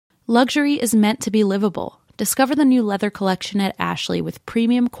Luxury is meant to be livable. Discover the new leather collection at Ashley with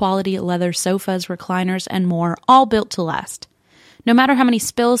premium quality leather sofas, recliners, and more, all built to last. No matter how many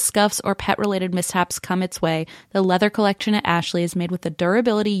spills, scuffs, or pet-related mishaps come its way, the leather collection at Ashley is made with the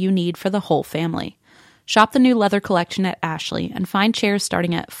durability you need for the whole family. Shop the new leather collection at Ashley and find chairs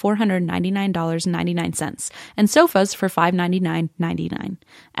starting at $499.99 and sofas for $599.99.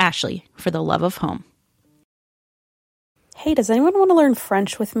 Ashley, for the love of home. Hey, does anyone want to learn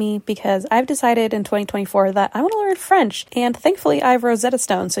French with me? Because I've decided in 2024 that I want to learn French, and thankfully I have Rosetta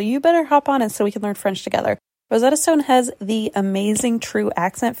Stone, so you better hop on it so we can learn French together. Rosetta Stone has the amazing True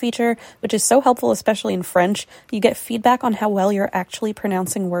Accent feature, which is so helpful, especially in French. You get feedback on how well you're actually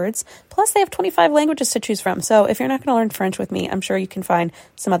pronouncing words. Plus, they have 25 languages to choose from. So if you're not going to learn French with me, I'm sure you can find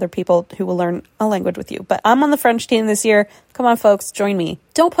some other people who will learn a language with you. But I'm on the French team this year. Come on, folks, join me.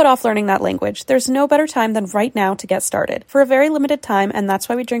 Don't put off learning that language. There's no better time than right now to get started. For a very limited time, and that's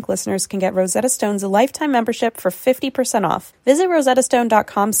why We Drink listeners can get Rosetta Stone's lifetime membership for 50% off. Visit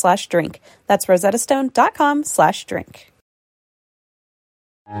rosettastone.com/drink. That's rosettastone.com/drink.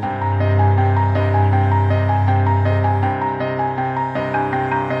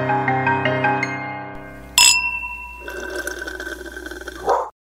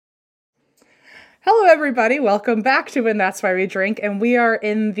 Hello, everybody. Welcome back to And That's Why We Drink, and we are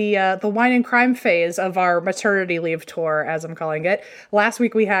in the wine and crime phase of our maternity leave tour, as I'm calling it. Last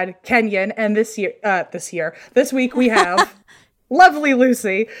week we had Kenyon, and this week we have lovely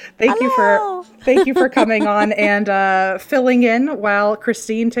Lucy. Thank you for coming on and filling in while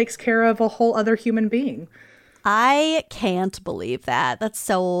Christine takes care of a whole other human being. I can't believe that. That's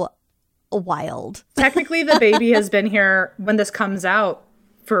so wild. Technically, the baby has been here when this comes out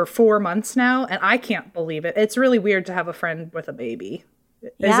for 4 months now, and I can't believe it. It's really weird to have a friend with a baby.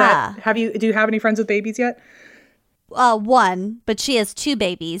 Do you have any friends with babies yet? One, but she has 2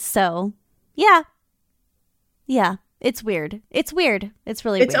 babies, so yeah. It's weird. It's weird. It's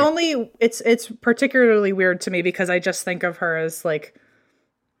really weird. It's particularly weird to me because I just think of her as like,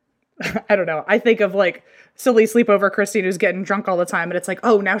 I don't know. I think of like silly sleepover Christine who's getting drunk all the time, and it's like,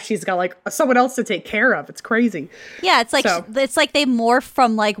 oh, now she's got like someone else to take care of. It's crazy. Yeah, it's like they morph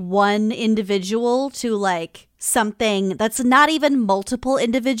from like one individual to like something that's not even multiple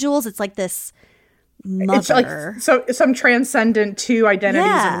individuals. It's like this mother. It's like some transcendent 2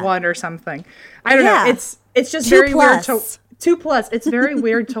 identities in one or something. I don't know. It's just very weird to 2+. It's very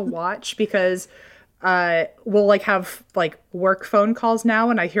weird to watch because we'll like have like work phone calls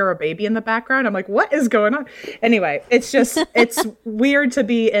now and I hear a baby in the background. I'm like, what is going on? Anyway, it's weird to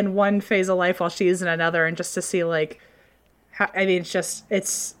be in one phase of life while she's in another, and just to see like,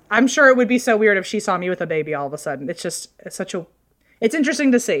 I'm sure it would be so weird if she saw me with a baby all of a sudden. It's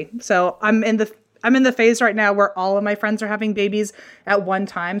interesting to see. So I'm in the phase right now where all of my friends are having babies at one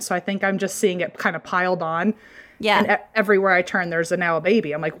time. So I think I'm just seeing it kind of piled on. Yeah. And everywhere I turn, there's now a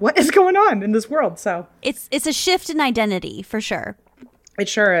baby. I'm like, what is going on in this world? So it's a shift in identity for sure. It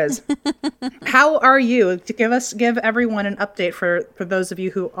sure is. How are you? Give everyone an update for those of you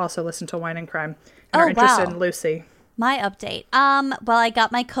who also listen to Wine and Crime and are interested in Lucy. My update. Well, I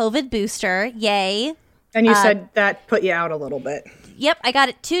got my COVID booster. Yay. And you said that put you out a little bit. Yep, I got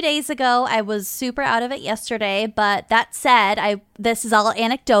it 2 days ago. I was super out of it yesterday, but that said, this is all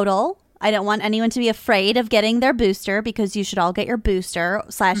anecdotal. I don't want anyone to be afraid of getting their booster because you should all get your booster /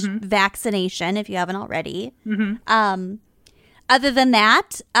 vaccination if you haven't already. Mm-hmm. Other than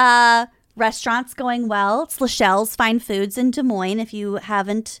that, restaurants going well. It's Lachelle's Fine Foods in Des Moines. If you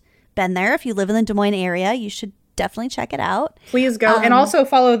haven't been there, if you live in the Des Moines area, you should definitely check it out. Please go. And also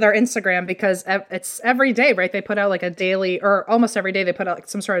follow their Instagram because it's every day, right? They put out like a daily, or almost every day they put out like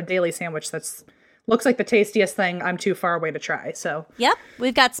some sort of daily sandwich that's looks like the tastiest thing I'm too far away to try. So yep,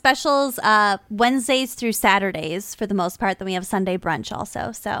 we've got specials Wednesdays through Saturdays for the most part. Then we have Sunday brunch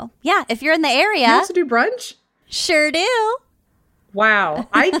also. So yeah, if you're in the area, you also do brunch. Sure do. Wow,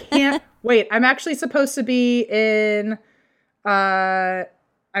 I can't wait. I'm actually supposed to be in.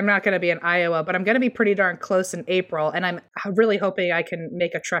 I'm not going to be in Iowa, but I'm going to be pretty darn close in April, and I'm really hoping I can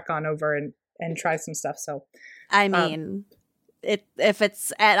make a trek on over and try some stuff. So, I mean. If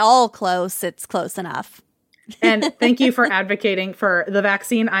it's at all close, it's close enough. And thank you for advocating for the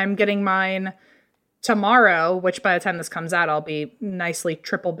vaccine. I'm getting mine tomorrow, which by the time this comes out, I'll be nicely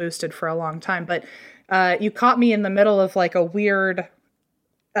triple boosted for a long time. But you caught me in the middle of like a weird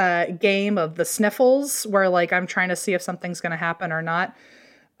game of the sniffles where like I'm trying to see if something's going to happen or not.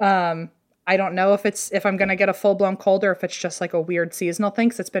 I don't know if I'm going to get a full-blown cold or if it's just like a weird seasonal thing,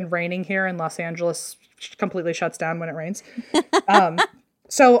 because it's been raining here in Los Angeles. Completely shuts down when it rains.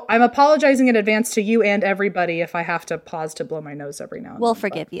 So I'm apologizing in advance to you and everybody if I have to pause to blow my nose every now and then. We'll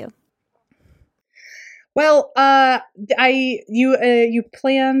forgive you. Well,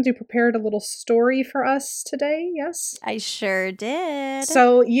 you prepared a little story for us today, yes? I sure did.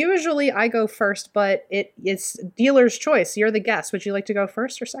 So usually I go first, but it's dealer's choice. You're the guest. Would you like to go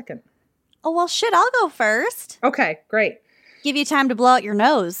first or second? Oh, well, shit, I'll go first. Okay, great. Give you time to blow out your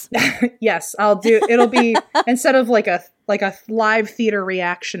nose. Yes, I'll do. It'll be instead of like a live theater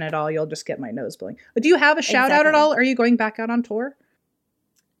reaction at all, you'll just get my nose blowing. Do you have a shout out at all? Are you going back out on tour?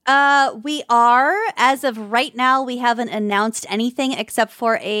 We are. As of right now, we haven't announced anything except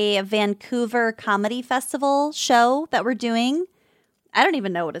for a Vancouver Comedy Festival show that we're doing. I don't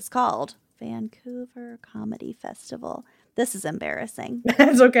even know what it's called. Vancouver Comedy Festival. This is embarrassing.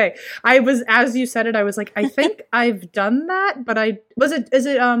 It's okay. As you said it, I was like, I think I've done that, but is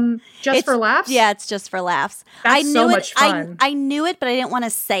it just for laughs? Yeah, it's just for laughs. That's so much fun. I knew it, but I didn't want to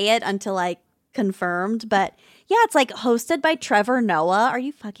say it until I confirmed. But yeah, it's like hosted by Trevor Noah. Are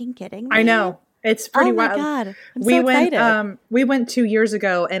you fucking kidding me? I know. It's pretty wild. Oh my God. I'm so excited. We went 2 years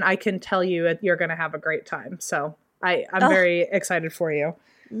ago, and I can tell you you're going to have a great time. So I'm very excited for you.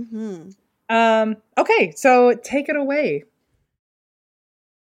 Mm-hmm. Okay, so take it away.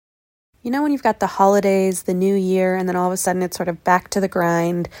 You know, when you've got the holidays, the new year, and then all of a sudden it's sort of back to the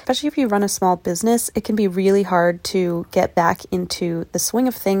grind, especially if you run a small business, it can be really hard to get back into the swing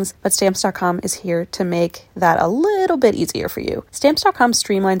of things, but Stamps.com is here to make that a little bit easier for you. Stamps.com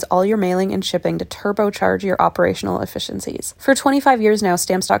streamlines all your mailing and shipping to turbocharge your operational efficiencies. For 25 years now,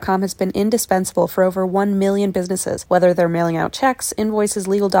 Stamps.com has been indispensable for over 1 million businesses, whether they're mailing out checks, invoices,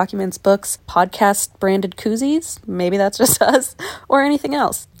 legal documents, books, podcast-branded koozies, maybe that's just us, or anything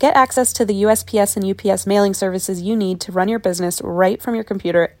else. Get access to the USPS and UPS mailing services you need to run your business right from your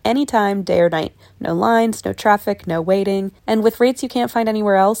computer anytime, day or night. No lines, no traffic, no waiting. And with rates you can't find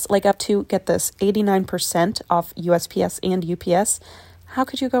anywhere else, like up to, get this, 89% off USPS and UPS, how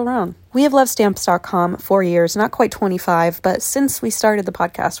could you go wrong? We have loved Stamps.com for years, not quite 25, but since we started the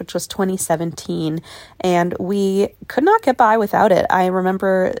podcast, which was 2017, and we could not get by without it. I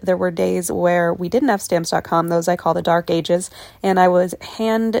remember there were days where we didn't have Stamps.com, those I call the dark ages, and I was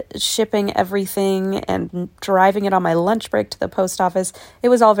hand shipping everything and driving it on my lunch break to the post office. It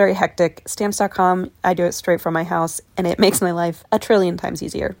was all very hectic. Stamps.com, I do it straight from my house, and it makes my life a trillion times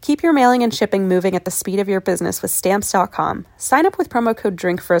easier. Keep your mailing and shipping moving at the speed of your business with Stamps.com. Sign up with promo code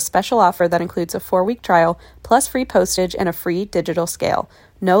DRINK for a special offer that includes a 4-week trial, plus free postage and a free digital scale.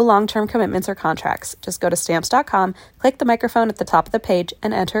 No long-term commitments or contracts. Just go to Stamps.com, click the microphone at the top of the page,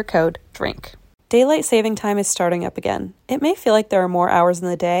 and enter code DRINK. Daylight saving time is starting up again. It may feel like there are more hours in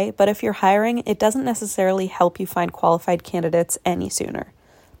the day, but if you're hiring, it doesn't necessarily help you find qualified candidates any sooner.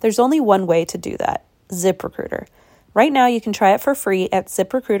 There's only one way to do that: ZipRecruiter. Right now, you can try it for free at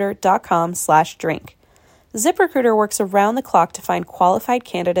ZipRecruiter.com/drink. ZipRecruiter works around the clock to find qualified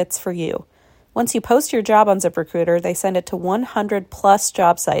candidates for you. Once you post your job on ZipRecruiter, they send it to 100 plus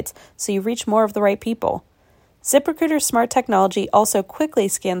job sites so you reach more of the right people. ZipRecruiter's smart technology also quickly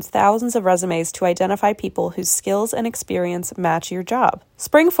scans thousands of resumes to identify people whose skills and experience match your job.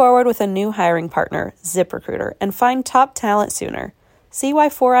 Spring forward with a new hiring partner, ZipRecruiter, and find top talent sooner. See why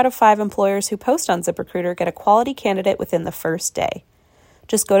 4 out of 5 employers who post on ZipRecruiter get a quality candidate within the first day.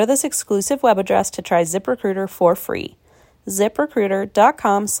 Just go to this exclusive web address to try ZipRecruiter for free.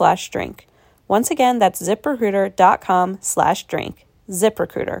 ZipRecruiter.com/drink. Once again, that's ZipRecruiter.com/drink.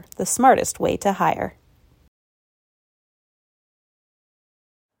 ZipRecruiter, the smartest way to hire.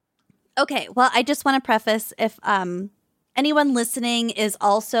 Okay, well, I just want to preface, if anyone listening is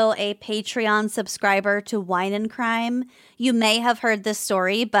also a Patreon subscriber to Wine and Crime, you may have heard this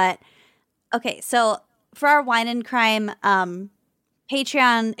story, but okay, so for our Wine and Crime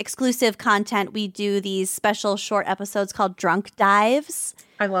Patreon exclusive content, we do these special short episodes called Drunk Dives.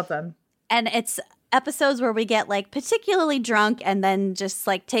 I love them. And it's episodes where we get like particularly drunk and then just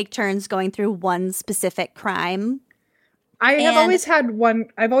like take turns going through one specific crime. I've always had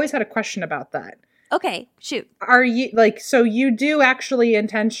a question about that. Okay, shoot. Are you so you do actually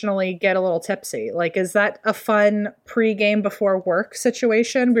intentionally get a little tipsy? Like, is that a fun pre-game before work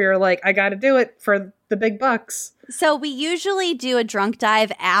situation where you're like, I got to do it for the big bucks? So we usually do a drunk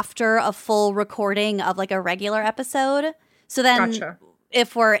dive after a full recording of like a regular episode. So then Gotcha.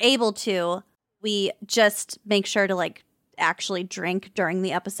 If we're able to, we just make sure to like actually drink during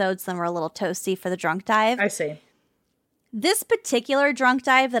the episodes. Then we're a little toasty for the drunk dive. I see. This particular drunk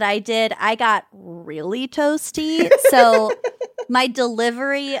dive that I did, I got really toasty. So my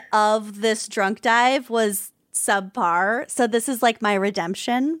delivery of this drunk dive was subpar. So this is like my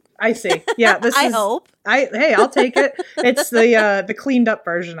redemption. I see. Yeah, I hope. Hey, I'll take it. It's the cleaned up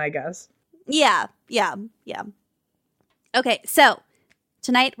version, I guess. Yeah. Okay, so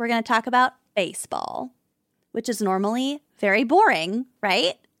tonight we're going to talk about baseball. which is normally very boring,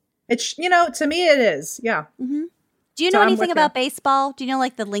 right? It's, to me it is. Yeah. Mm-hmm. Do you know anything about baseball? Do you know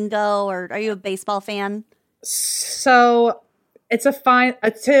like the lingo, or are you a baseball fan? So it's a fine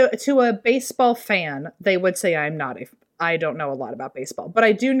to a baseball fan. They would say I don't know a lot about baseball, but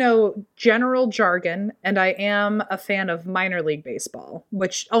I do know general jargon, and I am a fan of minor league baseball,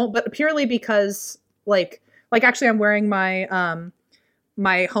 but purely because actually I'm wearing my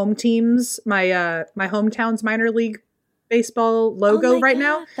my home team's my hometown's minor league baseball logo right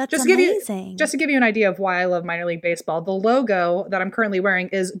now. That's amazing. Just to give you an idea of why I love minor league baseball, the logo that I'm currently wearing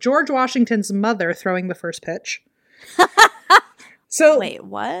is George Washington's mother throwing the first pitch. So wait,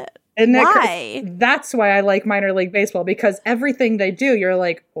 what? Why? That's why I like minor league baseball, because everything they do, you're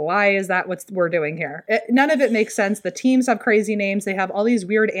like, why is that what we're doing here? None of it makes sense. The teams have crazy names. They have all these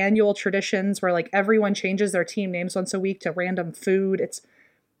weird annual traditions where like everyone changes their team names once a week to random food. It's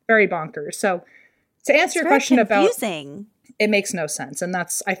very bonkers. So to answer your question confusing. About it makes no sense. And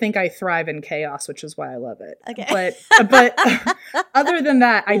I think I thrive in chaos, which is why I love it. Okay. But other than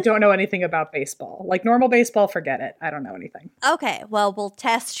that, I don't know anything about baseball. Like normal baseball, forget it. I don't know anything. Okay. Well, we'll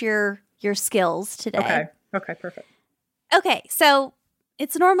test your skills today. Okay, perfect. Okay. So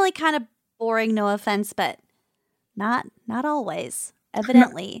it's normally kind of boring, no offense, but not always.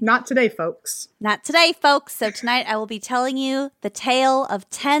 Evidently. Not today, folks. Not today, folks. So tonight I will be telling you the tale of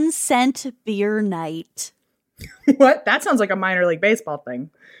 10-cent beer night. What? That sounds like a minor league baseball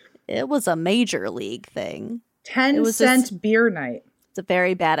thing. It was a major league thing. 10-cent beer night. It's a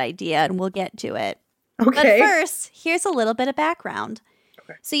very bad idea, and we'll get to it. Okay. But first, here's a little bit of background.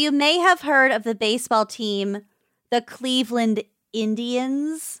 Okay. So you may have heard of the baseball team, the Cleveland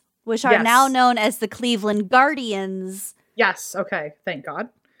Indians, which are now known as the Cleveland Guardians. Yes. Okay. Thank God.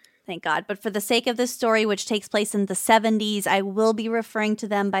 Thank God. But for the sake of this story, which takes place in the 70s, I will be referring to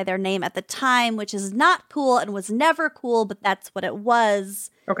them by their name at the time, which is not cool and was never cool, but that's what it was.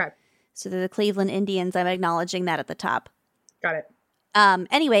 Okay. So they're the Cleveland Indians. I'm acknowledging that at the top. Got it.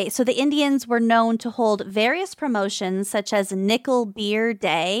 Anyway, so the Indians were known to hold various promotions, such as Nickel Beer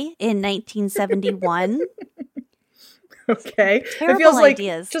Day in 1971. Okay. Terrible it feels like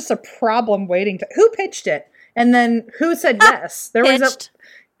ideas. Just a problem waiting to... Who pitched it? And then who said yes? There pitched. Was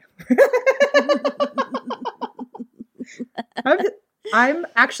a... I'm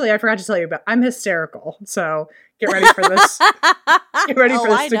actually, I forgot to tell you about, I'm hysterical. So get ready for this. Get ready for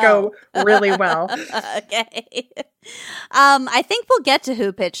this to go really well. Okay. I think we'll get to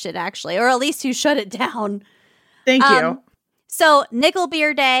who pitched it, actually, or at least who shut it down. Thank you. So Nickel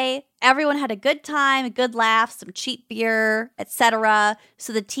Beer Day, everyone had a good time, a good laugh, some cheap beer, etc.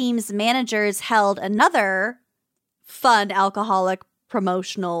 So the team's managers held another fun alcoholic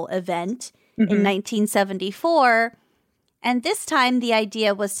promotional event in 1974. And this time the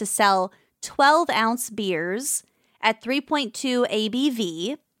idea was to sell 12-ounce beers at 3.2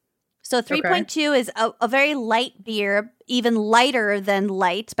 ABV. So 3.2 is a very light beer, even lighter than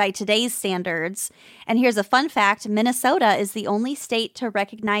light by today's standards. And here's a fun fact. Minnesota is the only state to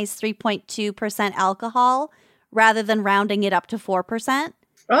recognize 3.2% alcohol rather than rounding it up to 4%.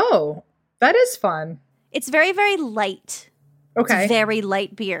 Oh, that is fun. It's very, very light. Okay. It's very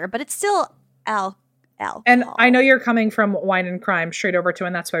light beer, but it's still alcohol. And I know you're coming from Wine and Crime straight over to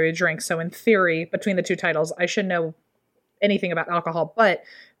And That's Why We Drink. So in theory, between the two titles, I should know anything about alcohol. But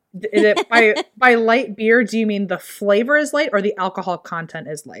by light beer, do you mean the flavor is light or the alcohol content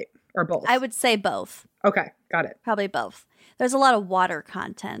is light, or both? I would say both. Okay, got it. Probably both. There's a lot of water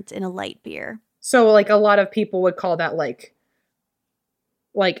content in a light beer. So like a lot of people would call that like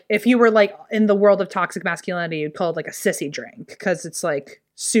if you were like in the world of toxic masculinity, you'd call it like a sissy drink because it's like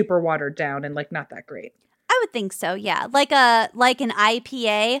super watered down and like not that great. I would think so, yeah. Like an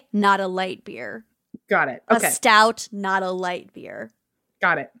IPA, not a light beer. Got it. Okay. A stout, not a light beer.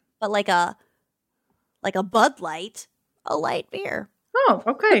 Got it. But like a Bud Light, a light beer. Oh,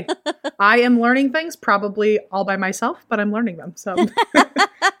 okay. I am learning things probably all by myself, but I'm learning them. So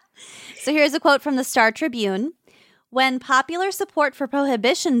So here's a quote from the Star Tribune. When popular support for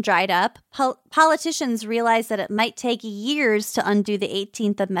prohibition dried up, politicians realized that it might take years to undo the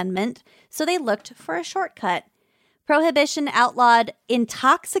 18th Amendment, so they looked for a shortcut. Prohibition outlawed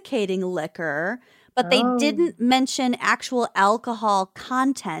intoxicating liquor, but they didn't mention actual alcohol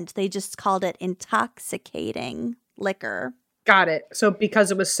content. They just called it intoxicating liquor. Got it. So because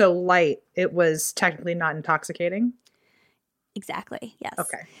it was so light, it was technically not intoxicating? Exactly, yes.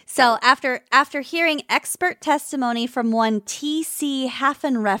 Okay. So after hearing expert testimony from one T.C.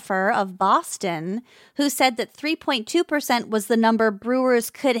 Haffenreffer of Boston, who said that 3.2% was the number brewers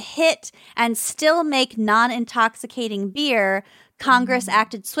could hit and still make non-intoxicating beer, Congress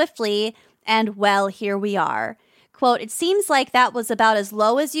acted swiftly And well, here we are. Quote, it seems like that was about as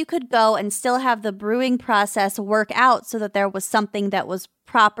low as you could go and still have the brewing process work out so that there was something that was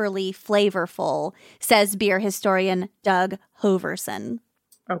properly flavorful, says beer historian Doug Hoverson.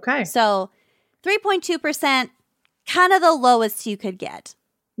 Okay. So 3.2%, kind of the lowest you could get.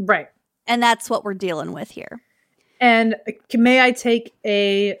 Right. And that's what we're dealing with here. And may I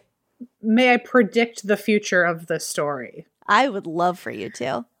predict the future of this story? I would love for you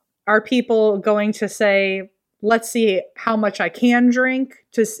to. Are people going to say, let's see how much I can drink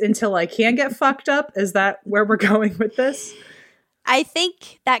until I can get fucked up? Is that where we're going with this? I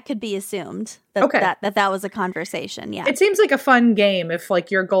think that could be assumed that was a conversation. Yeah. It seems like a fun game if like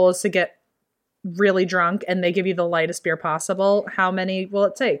your goal is to get really drunk and they give you the lightest beer possible. How many will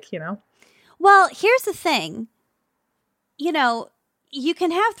it take, you know? Well, here's the thing. You know, you can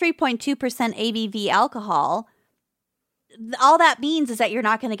have 3.2% ABV alcohol. All that means is that you're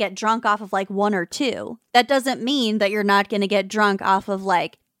not going to get drunk off of like 1 or 2. That doesn't mean that you're not going to get drunk off of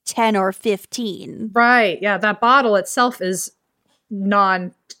like 10 or 15. Right. Yeah. That bottle itself is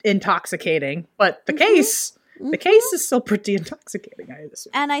non-intoxicating, but the case is still pretty intoxicating, I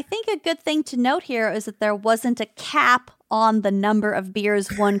assume. And I think a good thing to note here is that there wasn't a cap on the number of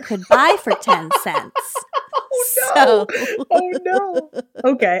beers one could buy for 10 cents. Oh no.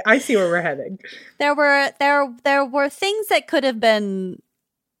 Okay, I see where we're heading. There were things that could have been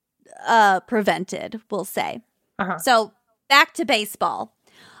prevented, we'll say. Uh-huh. So, back to baseball.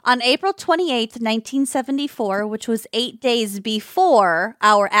 On April 28th, 1974, which was 8 days before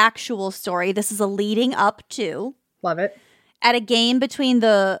our actual story, this is a leading up to. Love it. At a game between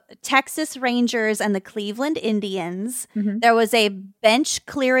the Texas Rangers and the Cleveland Indians, there was a bench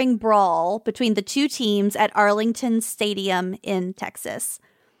clearing brawl between the two teams at Arlington Stadium in Texas.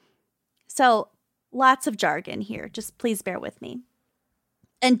 So, lots of jargon here. Just please bear with me.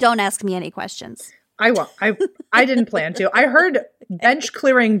 And don't ask me any questions. I won't. I didn't plan to. I heard bench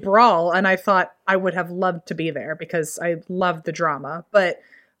clearing brawl and I thought I would have loved to be there because I love the drama. But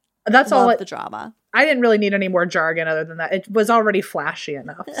that's all. The drama. I didn't really need any more jargon other than that. It was already flashy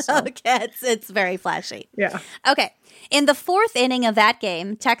enough. So. Okay, it's very flashy. Yeah. Okay. In the 4th inning of that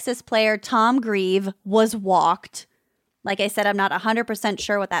game, Texas player Tom Grieve was walked. Like I said, I'm not 100%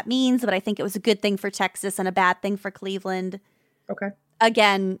 sure what that means, but I think it was a good thing for Texas and a bad thing for Cleveland. Okay.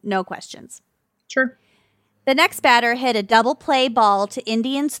 Again, no questions. Sure. The next batter hit a double play ball to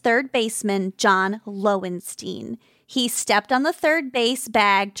Indians third baseman John Lowenstein. He stepped on the third base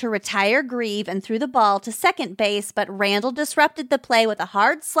bag to retire Grieve and threw the ball to second base, but Randall disrupted the play with a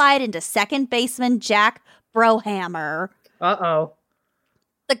hard slide into second baseman Jack Brohammer. Uh-oh.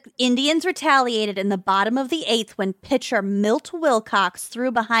 The Indians retaliated in the bottom of the 8th when pitcher Milt Wilcox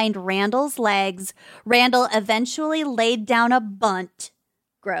threw behind Randall's legs. Randall eventually laid down a bunt.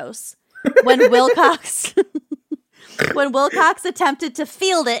 Gross. When Wilcox attempted to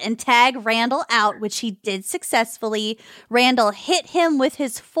field it and tag Randall out, which he did successfully, Randall hit him with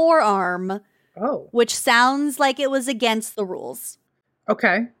his forearm, which sounds like it was against the rules.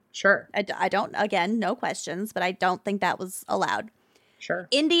 Okay, sure. I don't, again, no questions, but I don't think that was allowed. Sure.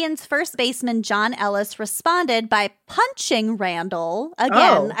 Indians first baseman John Ellis responded by punching Randall.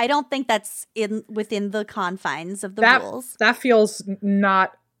 Again, I don't think that's within the confines of the rules. That feels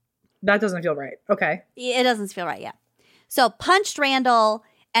not... That doesn't feel right. Okay. It doesn't feel right, yeah. So punched Randall,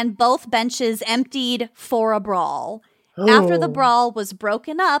 and both benches emptied for a brawl. After the brawl was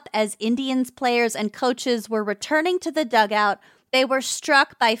broken up, as Indians players and coaches were returning to the dugout, they were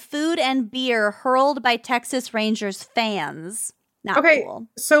struck by food and beer hurled by Texas Rangers fans. Not cool.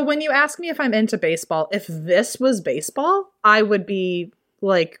 So when you ask me if I'm into baseball, if this was baseball, I would be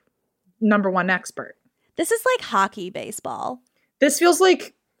like #1 expert. This is like hockey baseball. This feels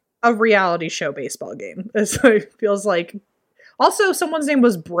like a reality show baseball game. It feels like. Also, someone's name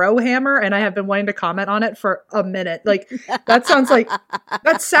was Brohammer, and I have been wanting to comment on it for a minute. Like that sounds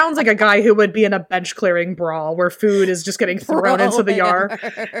like a guy who would be in a bench clearing brawl where food is just getting thrown into the yard.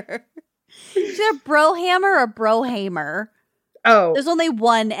 Is it Brohammer or Brohamer? Oh, there's only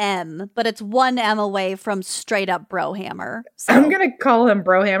one M, but it's one M away from straight up Brohammer. So. I'm gonna call him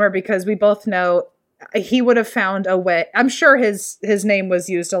Brohammer because we both know he would have found a way. I'm sure his name was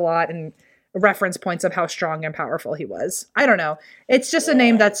used a lot in reference points of how strong and powerful he was. I don't know. It's just a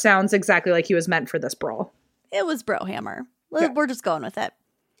name that sounds exactly like he was meant for this brawl. It was Brohammer. We're just going with it.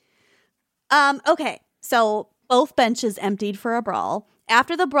 Okay, so both benches emptied for a brawl.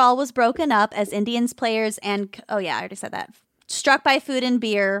 After the brawl was broken up, as Indians players and I already said that. Struck by food and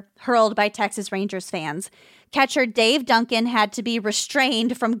beer, hurled by Texas Rangers fans. Catcher Dave Duncan had to be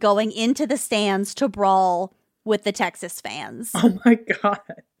restrained from going into the stands to brawl with the Texas fans. Oh my God.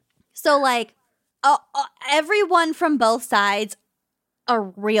 So, like, everyone from both sides are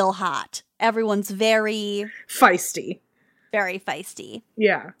real hot. Everyone's very Feisty. very feisty.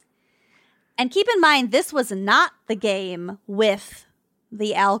 Yeah. And keep in mind, this was not the game with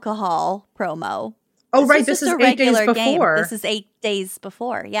the alcohol promo. Oh, right. This is just a 8 days regular game. before. This is 8 days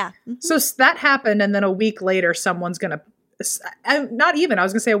before. Yeah. Mhm. So that happened, and then a week later, someone's going to... Not even. I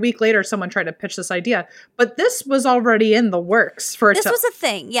was going to say a week later, someone tried to pitch this idea. But this was already in the works for... This was a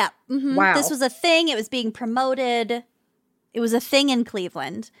thing. Yeah. Mhm. Wow. This was a thing. It was being promoted. It was a thing in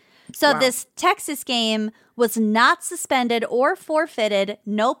Cleveland. So Wow. this Texas game was not suspended or forfeited.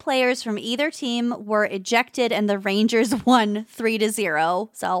 No players from either team were ejected, and the Rangers won 3-0.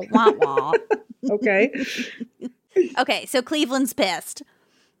 So, wah wah. Okay. Okay, so Cleveland's pissed.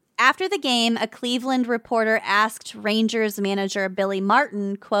 After the game, a Cleveland reporter asked Rangers manager Billy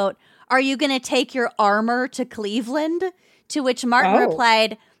Martin, quote, "Are you going to take your armor to Cleveland?" To which Martin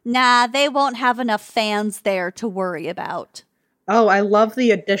replied, "Nah, they won't have enough fans there to worry about." Oh, I love the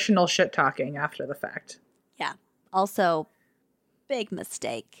additional shit talking after the fact. Yeah. Also, big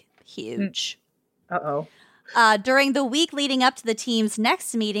mistake. Huge. Uh-oh. During the week leading up to the team's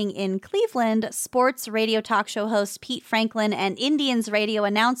next meeting in Cleveland, sports radio talk show host Pete Franklin and Indians radio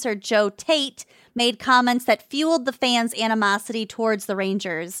announcer Joe Tate made comments that fueled the fans' animosity towards the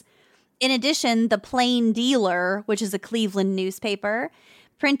Rangers. In addition, the Plain Dealer, which is a Cleveland newspaper,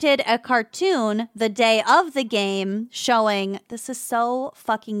 printed a cartoon the day of the game showing, this is so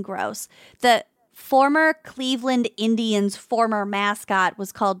fucking gross, the former Cleveland Indians' former mascot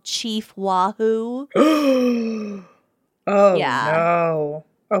was called Chief Wahoo. Oh, Yeah. no.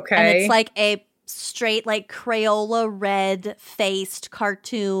 Okay. And it's like a straight, like, Crayola red-faced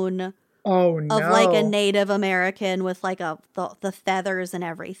cartoon oh, no. of, like, a Native American with, like, the feathers and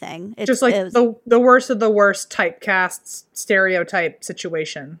everything. It's Just like it was- the worst of the worst typecast stereotype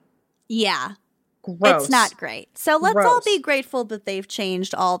situation. yeah. Gross. It's not great. So let's all Gross. be grateful that they've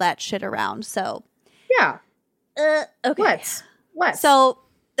changed all that shit around. So, Yeah. okay. Let's. So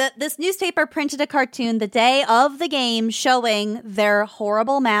this newspaper printed a cartoon the day of the game showing their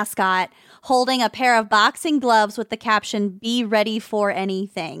horrible mascot holding a pair of boxing gloves with the caption, "Be ready for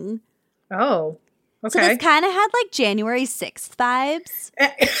anything." Oh. So Okay. this kind of had like January 6th vibes.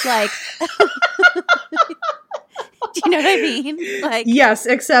 Like, do you know what I mean? Like, Yes,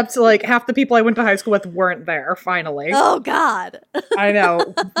 except like half the people I went to high school with weren't there, finally. oh God. I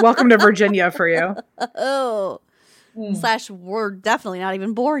know. Welcome to Virginia for you. Oh. Slash, we're definitely not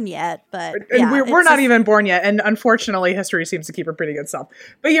even born yet, but And yeah, we're it's not just- even born yet, and unfortunately, history seems to keep a pretty good self.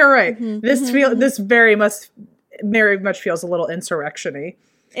 But you're right. This very much feels a little insurrection-y.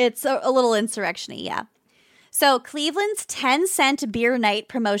 It's a little insurrection-y, yeah. So Cleveland's 10-cent beer night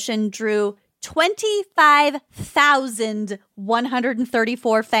promotion drew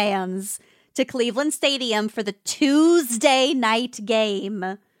 25,134 fans to Cleveland Stadium for the Tuesday night game,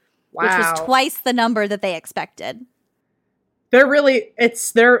 Wow. which was twice the number that they expected. They're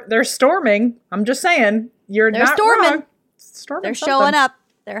storming. I'm just saying. They're They're not storming. wrong. Storming They're something. showing up.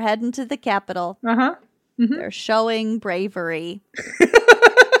 They're heading to the Capitol. Uh-huh. They're showing bravery.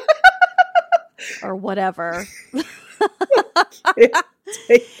 Or whatever.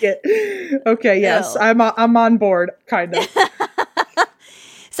 Take it. Okay, yes. Ew. I'm on board, kind of.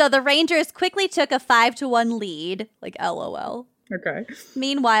 So the Rangers quickly took a 5-1 lead, like LOL. Okay.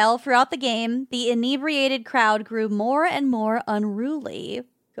 Meanwhile, throughout the game, the inebriated crowd grew more and more unruly.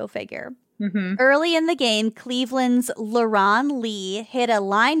 Go figure. Mm-hmm. Early in the game, Cleveland's LaRon Lee hit a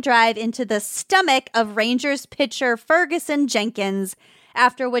line drive into the stomach of Rangers pitcher Ferguson Jenkins,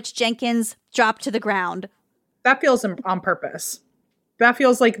 after which Jenkins dropped to the ground. That feels on purpose. That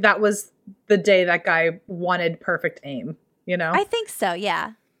feels like that was the day that guy wanted perfect aim, you know? I think so,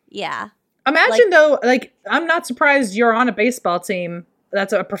 yeah. Yeah. Imagine though, like, I'm not surprised you're on a baseball team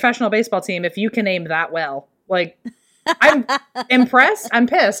that's a professional baseball team if you can aim that well. Like, I'm impressed. I'm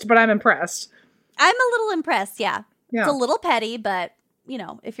pissed, but I'm impressed. I'm a little impressed, yeah. Yeah. It's a little petty, but, you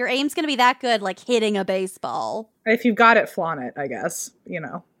know, if your aim's going to be that good, like hitting a baseball. If you've got it, flaunt it, I guess. You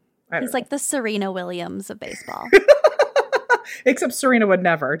know. He's like the Serena Williams of baseball. Except Serena would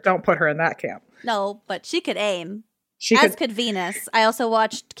never. Don't put her in that camp. No, but she could aim. She As could. could Venus. I also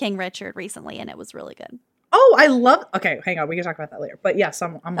watched King Richard recently, and it was really good. Oh, I love. Okay, hang on. We can talk about that later. But yes,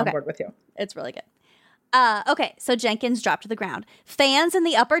 I'm on Okay. board with you. It's really good. Okay, so Jenkins dropped to the ground. Fans in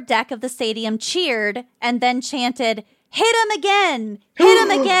the upper deck of the stadium cheered and then chanted, "Hit him again! Hit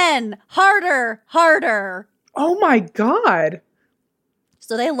him again! Harder! Harder!" Oh my God.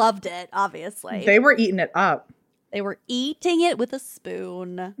 So they loved it, obviously. They were eating it up. They were eating it with a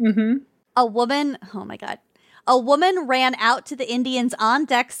spoon. Mm-hmm. A woman, oh my God. A woman ran out to the Indians'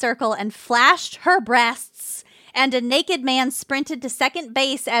 on-deck circle and flashed her breasts, and a naked man sprinted to second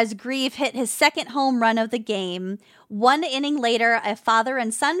base as Grieve hit his second home run of the game. 1 inning later, a father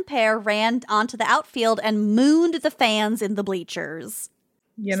and son pair ran onto the outfield and mooned the fans in the bleachers.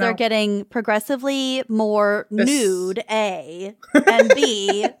 So they're getting progressively more nude, A, and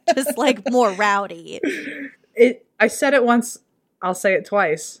B, just like more rowdy. I said it once, I'll say it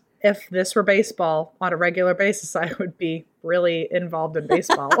twice. If this were baseball on a regular basis, I would be really involved in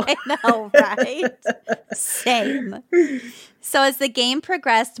baseball. I know, right? Same. So as the game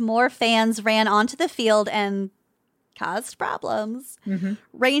progressed, more fans ran onto the field and caused problems. Mm-hmm.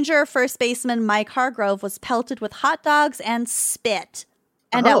 Ranger first baseman Mike Hargrove was pelted with hot dogs and spit,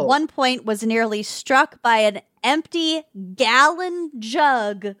 and at one point was nearly struck by an empty gallon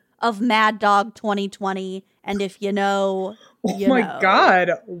jug of Mad Dog 2020. And if you know, you know. Oh my God.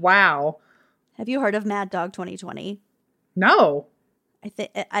 Wow. Have you heard of Mad Dog 2020? No.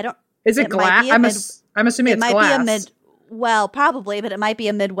 I don't. Is it glass? I'm assuming it's glass. Well, probably, but it might be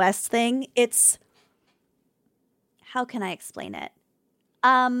a Midwest thing. It's, how can I explain it?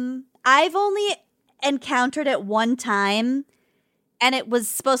 I've only encountered it one time, and it was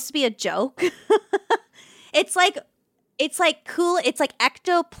supposed to be a joke. It's like cool. It's like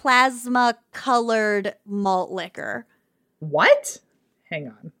ectoplasma colored malt liquor. What? Hang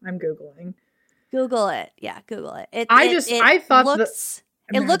on, I'm Googling. Google it. Yeah, Google it. It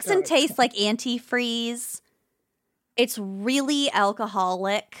looks and tastes like antifreeze. It's really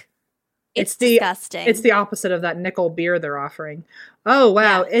alcoholic. It's disgusting. It's the opposite of that nickel beer they're offering. Oh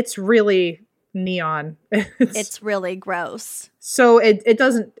wow, yeah. It's really neon. It's really gross. So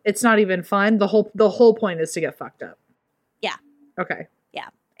it's not even fun. The whole point is to get fucked up. Yeah. Okay. Yeah.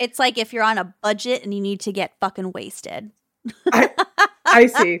 It's like if you're on a budget and you need to get fucking wasted. I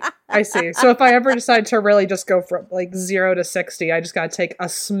see. So if I ever decide to really just go from like 0 to 60, I just got to take a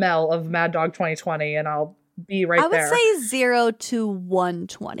smell of Mad Dog 2020 and I'll be right there. I would say 0 to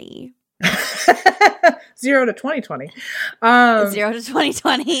 120. 0 to 2020. 0 to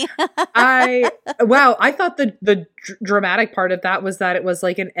 2020. I thought the dramatic part of that was that it was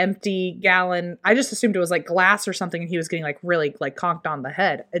like an empty gallon. I just assumed it was like glass or something and he was getting like really like conked on the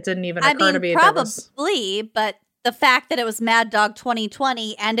head. It didn't even occur to me. Probably, but the fact that it was Mad Dog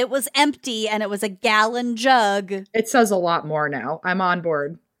 2020 and it was empty and it was a gallon jug. It says a lot more now. I'm on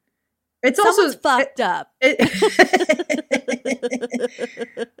board. Someone's fucked up.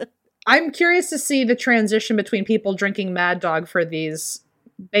 I'm curious to see the transition between people drinking Mad Dog for these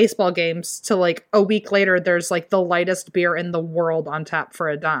baseball games to like a week later, there's like the lightest beer in the world on tap for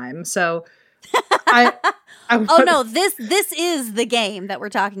a dime. So oh no, this is the game that we're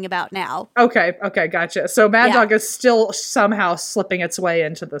talking about now. Okay, gotcha. So Mad Dog is still somehow slipping its way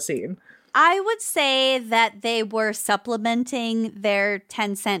into the scene. I would say that they were supplementing their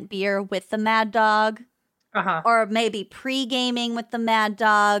 10-cent beer with the Mad Dog. Uh-huh. Or maybe pre-gaming with the Mad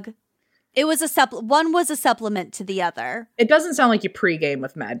Dog. It was one was a supplement to the other. It doesn't sound like you pre-game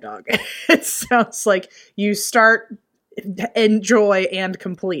with Mad Dog. It sounds like you start, enjoy, and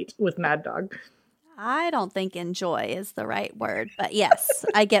complete with Mad Dog. I don't think enjoy is the right word, but yes,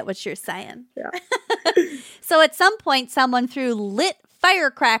 I get what you're saying. Yeah. So at some point, someone threw lit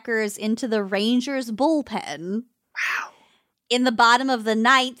firecrackers into the Rangers' bullpen. Wow. In the bottom of the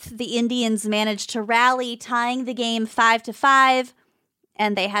ninth, the Indians managed to rally, tying the game 5-5,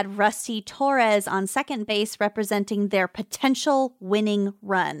 and they had Rusty Torres on second base representing their potential winning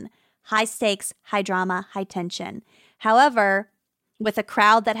run. High stakes, high drama, high tension. However, with a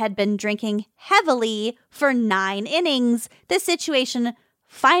crowd that had been drinking heavily for 9 innings, the situation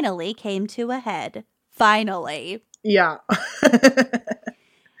finally came to a head. Finally. Yeah.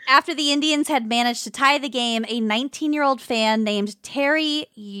 After the Indians had managed to tie the game, a 19-year-old fan named Terry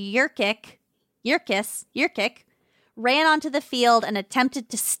Yurkis ran onto the field and attempted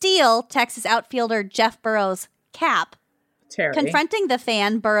to steal Texas outfielder Jeff Burrows' cap. Terry. Confronting the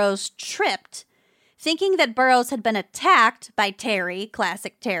fan, Burrows tripped. Thinking that Burrows had been attacked by Terry,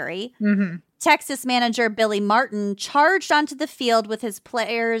 classic Terry, Texas manager Billy Martin charged onto the field with his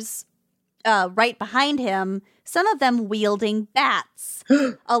players right behind him, some of them wielding bats.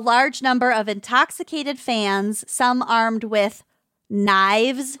 A large number of intoxicated fans, some armed with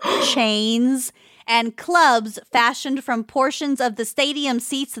knives, chains, and clubs fashioned from portions of the stadium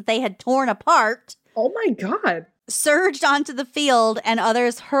seats that they had torn apart. Oh my God. Surged onto the field, and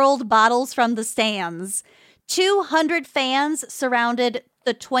others hurled bottles from the stands. 200 fans surrounded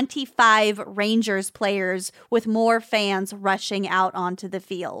the 25 Rangers players, with more fans rushing out onto the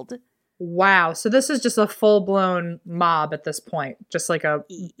field. Wow. So this is just a full-blown mob at this point. Just like a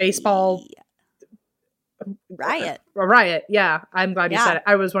baseball Riot. A riot. Yeah. I'm glad you said it.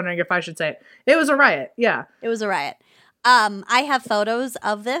 I was wondering if I should say it. It was a riot. Yeah. It was a riot. I have photos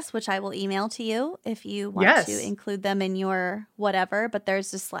of this, which I will email to you if you want to include them in your whatever. But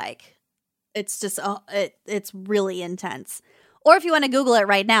there's just like, it's just, it's really intense. Or if you want to Google it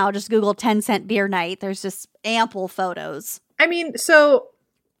right now, just Google 10-cent beer night. There's just ample photos. I mean, so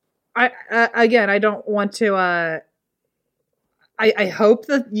I don't want to, I hope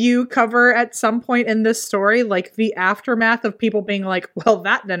that you cover at some point in this story, like the aftermath of people being like, well,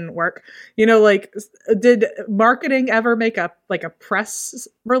 that didn't work. You know, like, did marketing ever make a press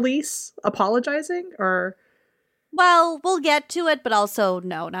release apologizing or? Well, we'll get to it, but also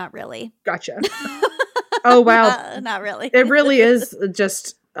no, not really. Gotcha. Oh, wow. Not really. It really is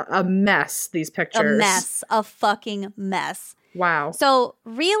just a mess, these pictures. A mess. A fucking mess. Wow. So,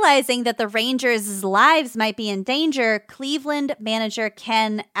 realizing that the Rangers' lives might be in danger, Cleveland manager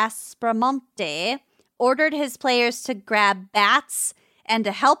Ken Aspromonte ordered his players to grab bats and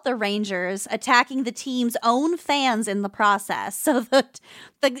to help the Rangers, attacking the team's own fans in the process. So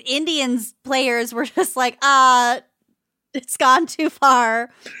the Indians players were just like, it's gone too far.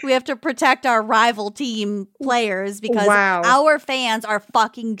 We have to protect our rival team players because our fans are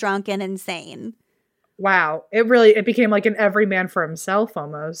fucking drunk and insane. Wow. It became like an every man for himself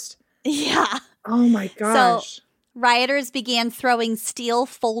almost. Yeah. Oh my gosh. So rioters began throwing steel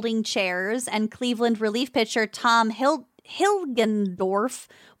folding chairs, and Cleveland relief pitcher Tom Hilgendorf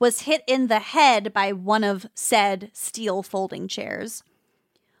was hit in the head by one of said steel folding chairs.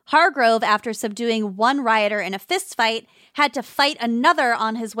 Hargrove, after subduing one rioter in a fistfight, had to fight another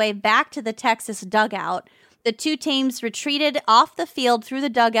on his way back to the Texas dugout. The two teams retreated off the field through the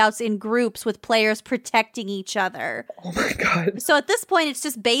dugouts in groups with players protecting each other. Oh my God. So at this point, it's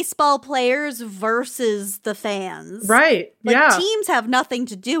just baseball players versus the fans. Right. Like, teams have nothing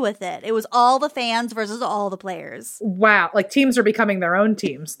to do with it. It was all the fans versus all the players. Wow. Like, teams are becoming their own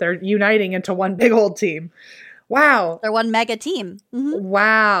teams. They're uniting into one big old team. Wow. They're one mega team. Mm-hmm.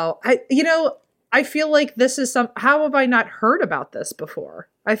 Wow. I feel like this is how have I not heard about this before?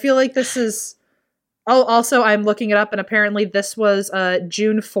 I feel like this is... Oh, also, I'm looking it up, and apparently this was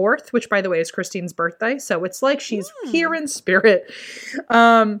June 4th, which, by the way, is Christine's birthday. So it's like she's here in spirit.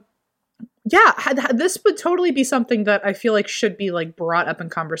 This would totally be something that I feel like should be like brought up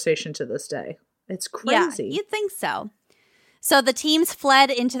in conversation to this day. It's crazy. Yeah, you'd think so. So the teams fled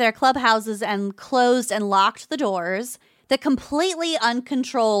into their clubhouses and closed and locked the doors. The completely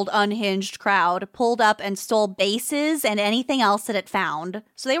uncontrolled, unhinged crowd pulled up and stole bases and anything else that it found.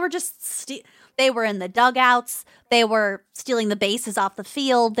 So they were just... They were in the dugouts. They were stealing the bases off the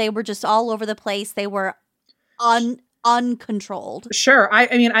field. They were just all over the place. They were uncontrolled. Sure. I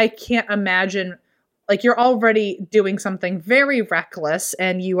mean, I can't imagine, like, you're already doing something very reckless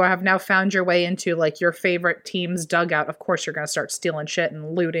and you have now found your way into, like, your favorite team's dugout. Of course, you're going to start stealing shit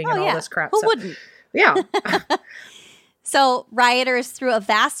and looting all this crap. Who wouldn't? Yeah. So rioters threw a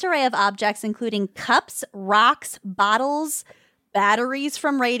vast array of objects, including cups, rocks, bottles, batteries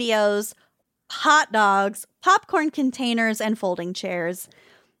from radios, hot dogs, popcorn containers, and folding chairs.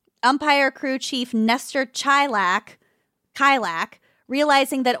 Umpire crew chief Nestor Chilak,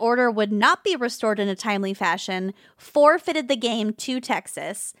 realizing that order would not be restored in a timely fashion, forfeited the game to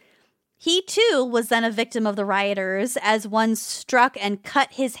Texas. He, too, was then a victim of the rioters as one struck and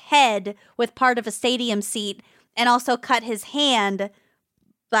cut his head with part of a stadium seat and also cut his hand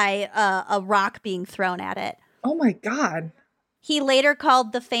by a rock being thrown at it. Oh, my God. He later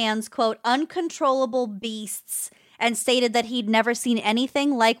called the fans, quote, uncontrollable beasts, and stated that he'd never seen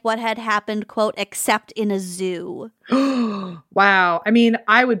anything like what had happened, quote, except in a zoo. Wow. I mean,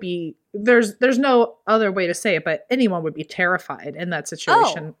 I would be, there's no other way to say it, but anyone would be terrified in that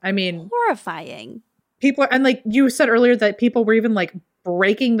situation. I mean, horrifying. People are, and like you said earlier, that people were even like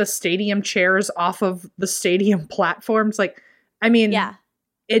breaking the stadium chairs off of the stadium platforms. Like, I mean, yeah.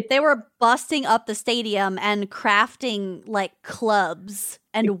 They were busting up the stadium and crafting, like, clubs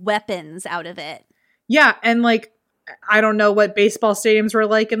and weapons out of it. Yeah, and, like, I don't know what baseball stadiums were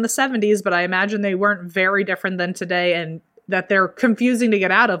like in the 70s, but I imagine they weren't very different than today, and that they're confusing to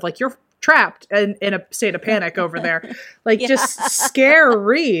get out of. Like, you're trapped in a state of panic over there. Like, just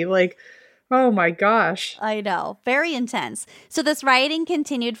scary. Like, oh my gosh. I know. Very intense. So this rioting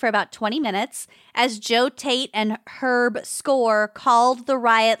continued for about 20 minutes as Joe Tate and Herb Score called the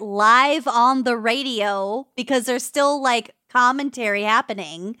riot live on the radio because there's still, like, commentary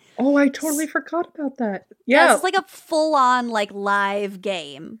happening. Oh, I totally forgot about that. Yeah. It's like a full-on, like, live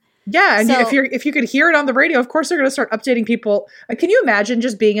game. Yeah, and if you could hear it on the radio, of course they're going to start updating people. Can you imagine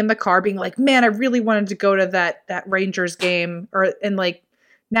just being in the car being like, man, I really wanted to go to that Rangers game and, like,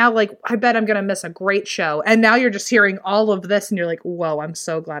 now, like, I bet I'm going to miss a great show. And now you're just hearing all of this and you're like, whoa, I'm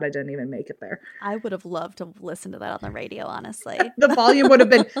so glad I didn't even make it there. I would have loved to listen to that on the radio, honestly. The volume would have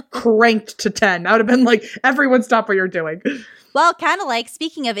been cranked to 10. I would have been like, everyone stop what you're doing. Well, kind of like,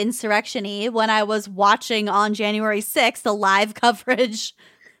 speaking of insurrection-y, when I was watching on January 6th, the live coverage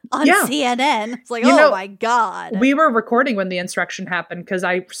on CNN. It's like, my God. We were recording when the insurrection happened because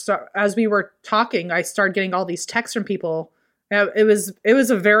as we were talking, I started getting all these texts from people. It was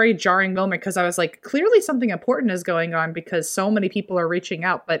a very jarring moment because I was like, clearly something important is going on because so many people are reaching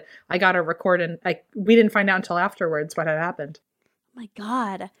out, but I got to record and we didn't find out until afterwards what had happened. Oh my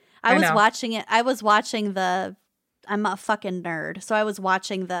God. I was watching it. I was watching I'm a fucking nerd. So I was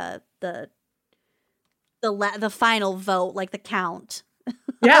watching the final vote, like the count.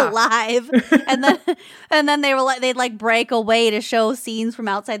 Live. and then they'd like break away to show scenes from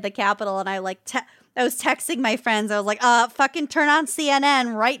outside the Capitol, and I was texting my friends. I was like, fucking turn on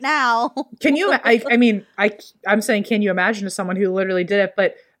CNN right now. Can you I'm saying, can you imagine as someone who literally did it,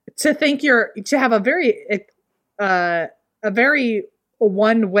 but to think to have a very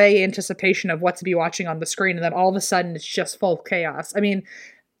one-way anticipation of what to be watching on the screen, and then all of a sudden it's just full chaos. I mean,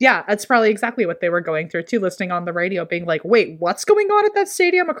 yeah, that's probably exactly what they were going through too, listening on the radio, being like, wait, what's going on at that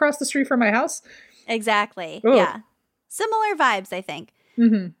stadium across the street from my house? Exactly. Ooh. Yeah. Similar vibes, I think.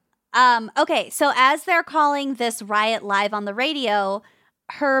 Mm-hmm. Okay, so as they're calling this riot live on the radio,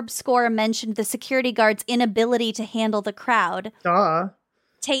 Herb Score mentioned the security guard's inability to handle the crowd.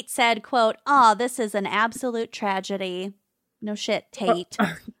 Tate said, quote, this is an absolute tragedy. No shit, Tate.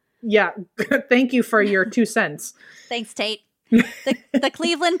 Yeah, thank you for your 2 cents. Thanks, Tate. The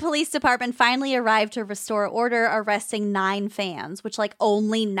Cleveland Police Department finally arrived to restore order, arresting 9 fans, which, like,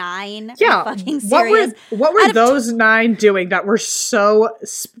 only 9? Yeah. Fucking serious. What were those 9 doing that were so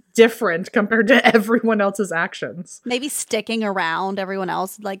different compared to everyone else's actions? Maybe sticking around. Everyone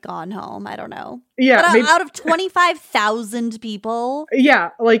else had, like, gone home. I don't know. Yeah. But out of 25,000 people.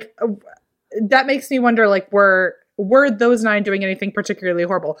 Yeah. Like, that makes me wonder, like, were those 9 doing anything particularly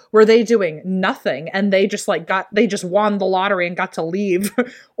horrible? Were they doing nothing and they just won the lottery and got to leave?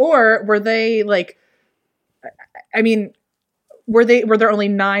 Or were they like, I mean, were there only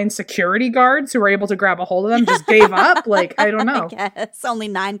 9 security guards who were able to grab a hold of them, just gave up? Like, I don't know. I guess only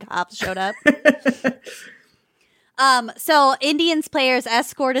 9 cops showed up. So Indians players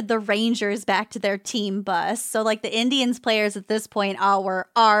escorted the Rangers back to their team bus. So, like, the Indians players at this point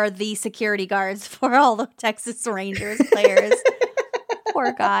are the security guards for all the Texas Rangers players.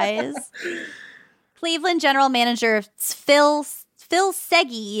 Poor guys. Cleveland general manager Phil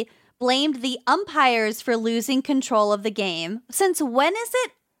Segui blamed the umpires for losing control of the game. Since when is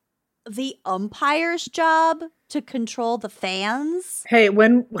it the umpire's job to control the fans? Hey,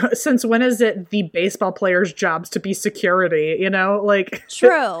 since when is it the baseball players' jobs to be security, you know? Like,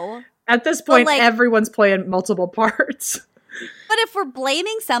 true. At this point, everyone's playing multiple parts. But if we're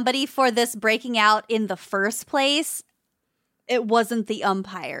blaming somebody for this breaking out in the first place, it wasn't the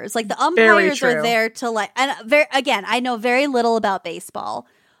umpires. Like, the umpires are there to, like, and again, I know very little about baseball,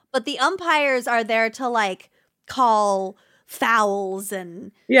 but the umpires are there to, like, call fouls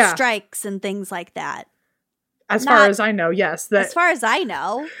and strikes and things like that. As far as I know, yes. As far as I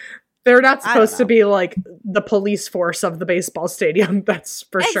know. They're not supposed to be like the police force of the baseball stadium, that's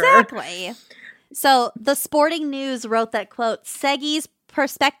for sure. Exactly. So the Sporting News wrote that, quote, Segui's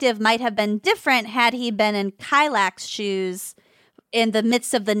perspective might have been different had he been in Kylak's shoes in the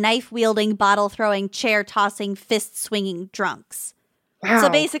midst of the knife-wielding, bottle-throwing, chair-tossing, fist-swinging drunks. Wow. So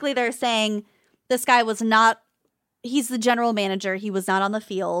basically they're saying this guy was not... He's the general manager. He was not on the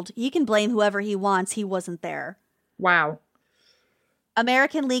field. He can blame whoever he wants. He wasn't there. Wow.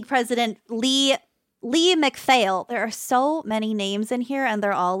 American League President Lee McPhail. There are so many names in here, and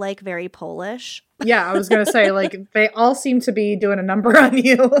they're all, like, very Polish. Yeah, I was going to say, like, they all seem to be doing a number on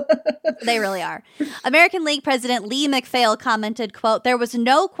you. They really are. American League President Lee McPhail commented, quote, there was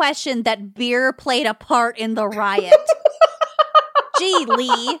no question that beer played a part in the riot. Gee,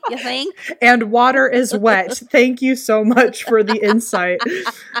 Lee, you think? And water is wet. Thank you so much for the insight.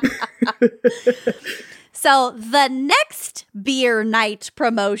 So the next beer night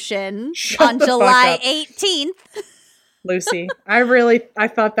promotion on July 18th. Lucy, I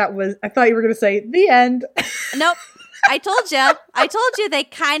thought you were going to say the end. Nope. I told you they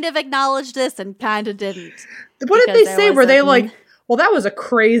kind of acknowledged this and kind of didn't. What did they say? Were they like, well, that was a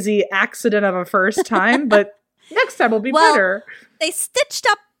crazy accident of a first time, but next time will be better. They stitched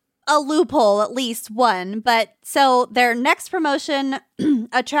up a loophole, at least one, but so their next promotion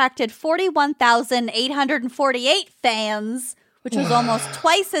attracted 41,848 fans, which was almost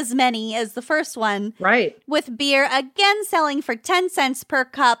twice as many as the first one. Right. With beer again selling for 10 cents per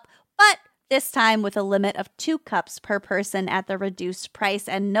cup, but this time with a limit of 2 cups per person at the reduced price,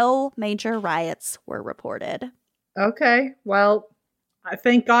 and no major riots were reported. Okay. Well, I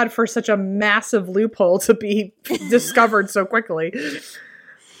thank God for such a massive loophole to be discovered so quickly.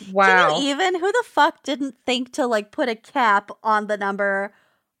 Wow. Do you know, even who the fuck didn't think to like put a cap on the number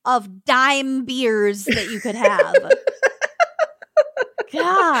of dime beers that you could have?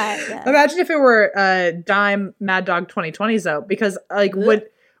 God. Imagine if it were dime Mad Dog 2020s though, because like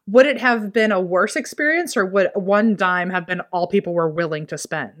would it have been a worse experience, or would one dime have been all people were willing to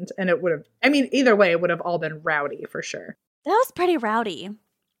spend? And it would have, I mean, either way, it would have all been rowdy for sure. That was pretty rowdy.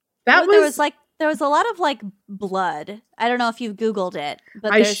 There was a lot of like blood. I don't know if you've Googled it,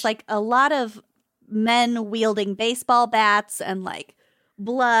 but there's like a lot of men wielding baseball bats and like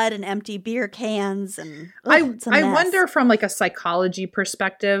blood and empty beer cans. And I wonder from like a psychology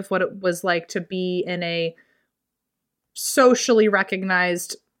perspective what it was like to be in a socially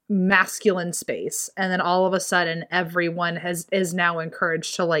recognized masculine space, and then all of a sudden everyone is now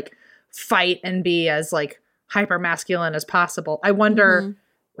encouraged to like fight and be as like hyper masculine as possible. I wonder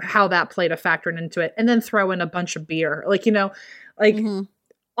how that played a factor into it, and then throw in a bunch of beer, like, you know, like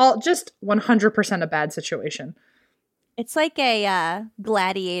all just 100% a bad situation. It's like a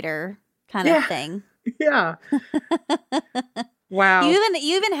gladiator kind of thing. Yeah. Wow.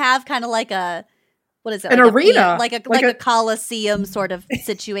 You even have kind of like a, what is it? An like arena. Like a Coliseum sort of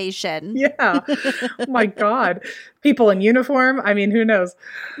situation. Yeah. Oh my God. People in uniform. I mean, who knows?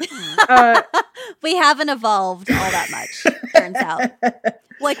 We haven't evolved all that much, turns out.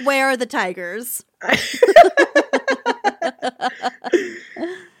 Like, where are the tigers?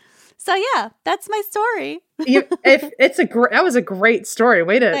 So yeah, that's my story. That was a great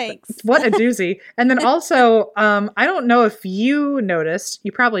story. Thanks. What a doozy. And then also, I don't know if you noticed,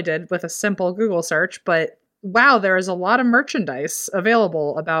 you probably did with a simple Google search, but wow, there is a lot of merchandise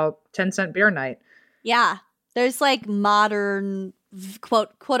available about 10 Cent Beer Night. Yeah, there's like modern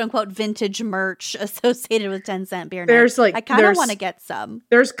quote unquote vintage merch associated with 10 Cent Beer Night. There's like, I kind of want to get some.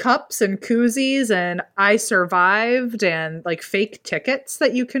 There's cups and koozies and I survived and like fake tickets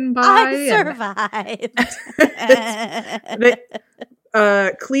that you can buy. I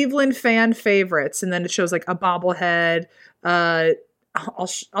survived. Cleveland fan favorites, and then it shows like a bobblehead.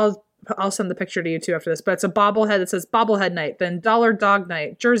 I'll send the picture to you too after this, but it's a bobblehead that says bobblehead night, then dollar dog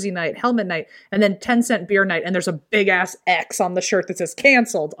night, jersey night, helmet night, and then 10 Cent Beer Night. And there's a big ass X on the shirt that says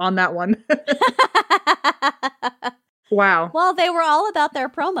canceled on that one. Wow. Well, they were all about their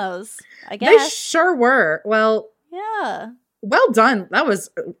promos, I guess. They sure were. Well, yeah. Well done. That was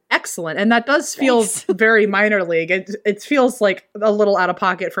excellent. And that does feel very minor league. It feels like a little out of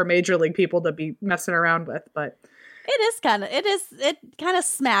pocket for major league people to be messing around with, but it kind of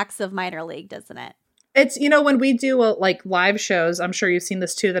smacks of minor league, doesn't it? It's, you know, when we do like live shows, I'm sure you've seen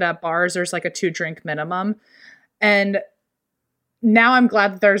this too, that at bars, there's like a 2-drink minimum. And now I'm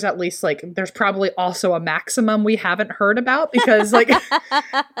glad that there's at least like, there's probably also a maximum we haven't heard about, because like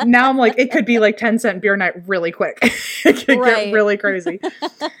now I'm like, it could be like 10 Cent Beer Night really quick. It could get really crazy.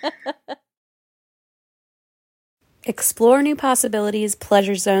 Explore new possibilities,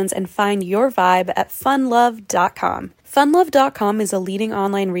 pleasure zones, and find your vibe at funlove.com. Funlove.com is a leading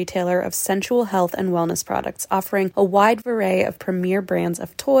online retailer of sensual health and wellness products, offering a wide array of premier brands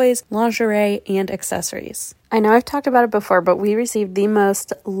of toys, lingerie, and accessories. I know I've talked about it before, but we received the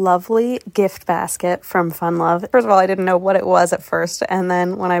most lovely gift basket from Funlove. First of all, I didn't know what it was at first, and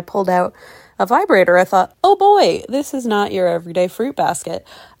then when I pulled out a vibrator, I thought, oh boy, this is not your everyday fruit basket.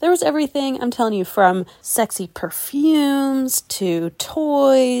 There was everything, I'm telling you, from sexy perfumes to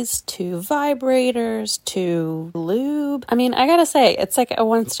toys to vibrators to lube. I mean, I gotta say, it's like a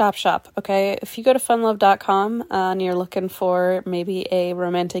one-stop shop, okay? If you go to funlove.com and you're looking for maybe a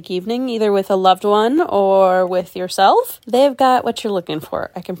romantic evening, either with a loved one or with yourself, they've got what you're looking for,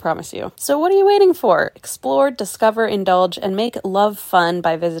 I can promise you. So what are you waiting for? Explore, discover, indulge, and make love fun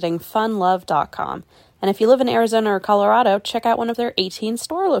by visiting funlove.com. And if you live in Arizona or Colorado, check out one of their 18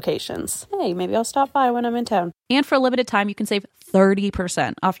 store locations. Hey, maybe I'll stop by when I'm in town. And for a limited time, you can save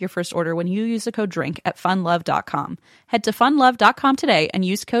 30% off your first order when you use the code DRINK at funlove.com. Head to funlove.com today and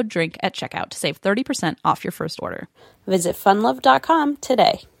use code DRINK at checkout to save 30% off your first order. Visit funlove.com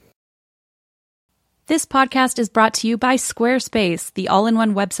today. This podcast is brought to you by Squarespace, the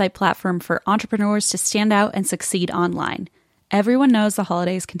all-in-one website platform for entrepreneurs to stand out and succeed online. Everyone knows the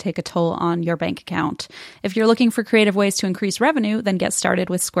holidays can take a toll on your bank account. If you're looking for creative ways to increase revenue, then get started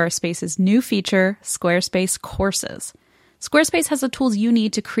with Squarespace's new feature, Squarespace Courses. Squarespace has the tools you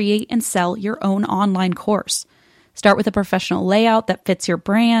need to create and sell your own online course. Start with a professional layout that fits your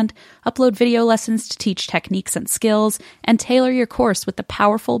brand, upload video lessons to teach techniques and skills, and tailor your course with the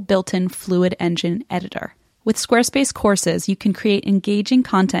powerful built-in Fluid Engine editor. With Squarespace Courses, you can create engaging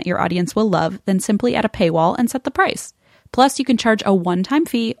content your audience will love, then simply add a paywall and set the price. Plus, you can charge a one-time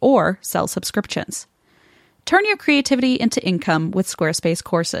fee or sell subscriptions. Turn your creativity into income with Squarespace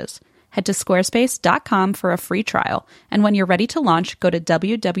Courses. Head to squarespace.com for a free trial, and when you're ready to launch, go to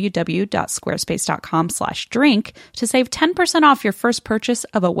www.squarespace.com/drink to save 10% off your first purchase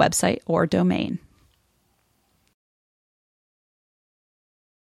of a website or domain.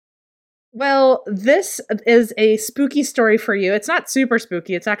 Well, this is a spooky story for you. It's not super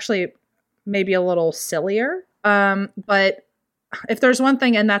spooky. It's actually maybe a little sillier. But if there's one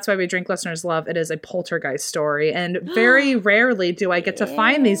thing, and that's why we drink listeners love, it is a poltergeist story. And very rarely do I get to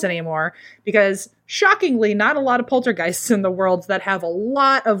find these anymore because, shockingly, not a lot of poltergeists in the world that have a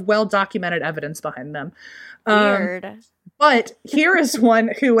lot of well-documented evidence behind them. Weird. But here is one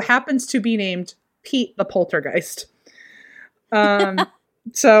who happens to be named Pete the Poltergeist.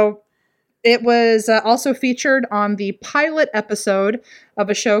 So it was also featured on the pilot episode of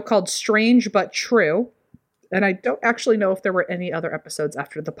a show called Strange But True. And I don't actually know if there were any other episodes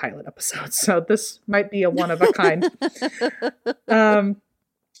after the pilot episode. So this might be a one of a kind.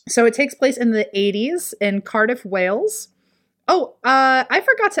 So it takes place in the 80s in Cardiff, Wales. Oh, I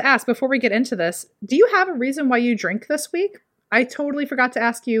forgot to ask before we get into this. Do you have a reason why you drink this week? I totally forgot to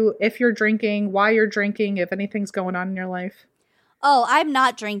ask you if you're drinking, why you're drinking, if anything's going on in your life. Oh, I'm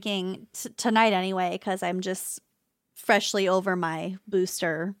not drinking tonight anyway because I'm just freshly over my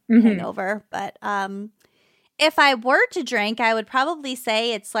booster hangover. But if I were to drink, I would probably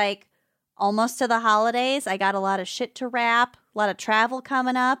say it's like almost to the holidays. I got a lot of shit to wrap, a lot of travel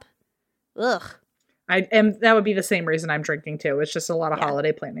coming up. Ugh. That would be the same reason I'm drinking too. It's just a lot of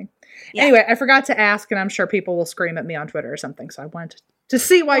holiday planning. Yeah. Anyway, I forgot to ask, and I'm sure people will scream at me on Twitter or something. So I wanted to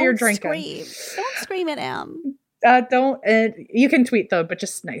see why you're drinking. Don't scream at him. You can tweet though, but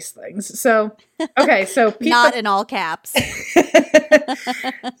just nice things. So, okay. So Pete not in all caps.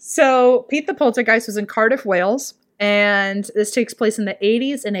 So Pete the Poltergeist was in Cardiff, Wales. And this takes place in the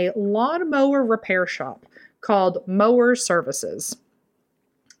 80s in a lawnmower repair shop called Mower Services.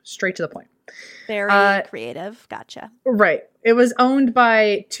 Straight to the point. Very creative. Gotcha. Right. It was owned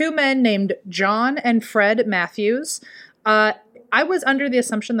by two men named John and Fred Matthews. I was under the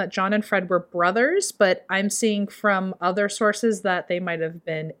assumption that John and Fred were brothers, but I'm seeing from other sources that they might have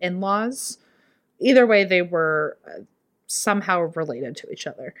been in-laws. Either way, they were somehow related to each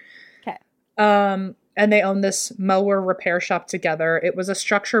other. Okay. And they owned this mower repair shop together. It was a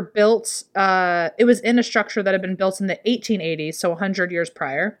structure built, it was in a structure that had been built in the 1880s, so 100 years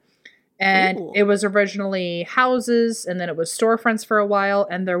prior. And It was originally houses, and then it was storefronts for a while,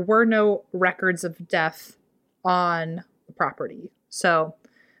 and there were no records of death on the property. So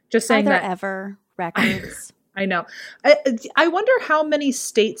just saying that. Are there ever records? I know. I wonder how many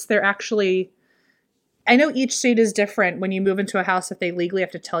states there actually. I know each state is different when you move into a house if they legally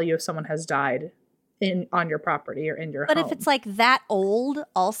have to tell you if someone has died on your property or in your home. But if it's like that old,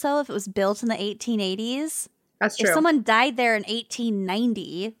 also, if it was built in the 1880s, that's true. If someone died there in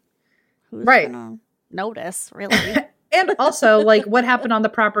 1890, who's gonna notice, really? And also, like, what happened on the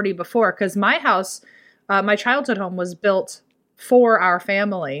property before? Because my house, my childhood home, was built for our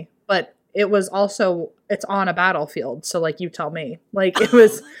family, but it was also, it's on a battlefield. So, like, you tell me. Like, it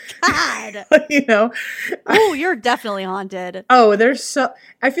was, God. You know. Oh, you're definitely haunted. Oh,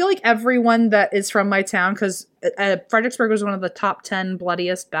 I feel like everyone that is from my town, because Fredericksburg was one of the top 10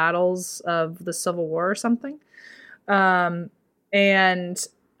 bloodiest battles of the Civil War or something. And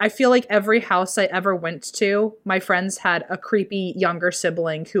I feel like every house I ever went to, my friends had a creepy younger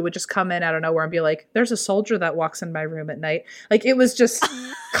sibling who would just come in out of nowhere and be like, there's a soldier that walks in my room at night. Like, it was just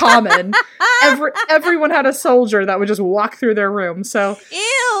common. Everyone had a soldier that would just walk through their room. So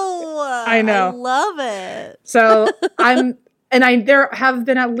ew, I know. I love it. So there have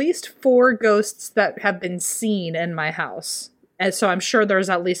been at least 4 ghosts that have been seen in my house. And so I'm sure there's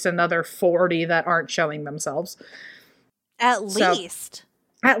at least another 40 that aren't showing themselves. At least.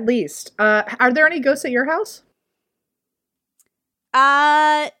 At least. Are there any ghosts at your house?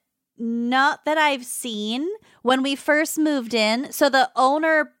 Not that I've seen. When we first moved in, so the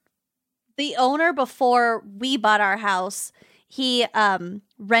owner before we bought our house, he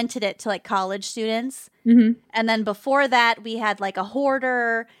rented it to like college students. Mm-hmm. And then before that, we had like a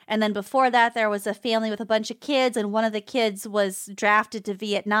hoarder. And then before that, there was a family with a bunch of kids. And one of the kids was drafted to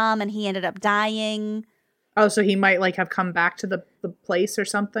Vietnam and he ended up dying. Oh, so he might like have come back to the place or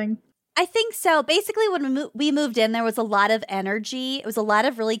something? I think so. Basically, when we moved in, there was a lot of energy. It was a lot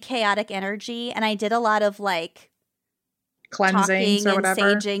of really chaotic energy. And I did a lot of like cleansings talking or and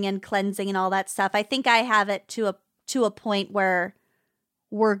whatever. saging and cleansing and all that stuff. I think I have it to a point where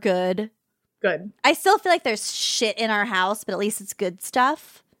we're good. Good. I still feel like there's shit in our house, but at least it's good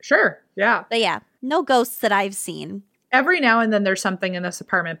stuff. Sure. Yeah. But yeah, no ghosts that I've seen. Every now and then there's something in this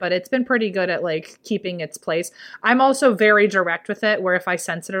apartment, but it's been pretty good at like keeping its place. I'm also very direct with it, where if I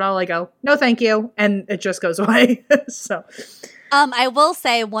sense it at all, I go, no, thank you. And it just goes away. So, I will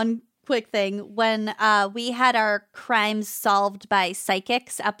say one quick thing. When we had our crimes solved by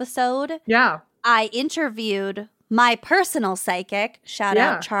psychics episode, yeah. I interviewed my personal psychic, shout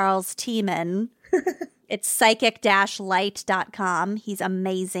out Charles Tiemann. It's psychic-light.com. He's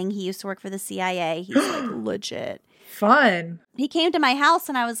amazing. He used to work for the CIA. He's like legit. Fun. He came to my house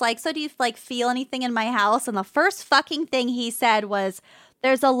and I was like, so do you like feel anything in my house? And the first fucking thing he said was,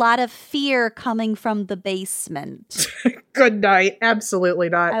 there's a lot of fear coming from the basement. Good night. Absolutely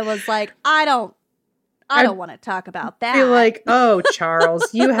not. I was like, I don't want to talk about that. Be like, oh,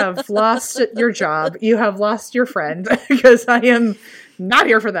 Charles, you have lost your job. You have lost your friend, because I am not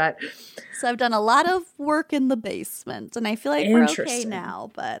here for that. So I've done a lot of work in the basement, and I feel like we're okay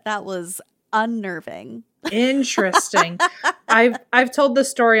now, but that was unnerving. Interesting. I've told this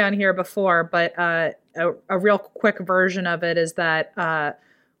story on here before, but a real quick version of it is that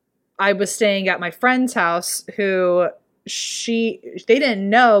I was staying at my friend's house who they didn't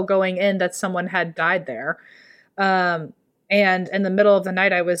know going in that someone had died there. And in the middle of the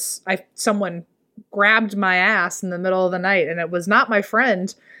night, someone grabbed my ass in the middle of the night, and it was not my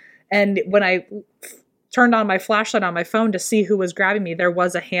friend. And when I turned on my flashlight on my phone to see who was grabbing me, there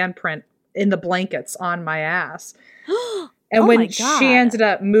was a handprint in the blankets on my ass. And when she ended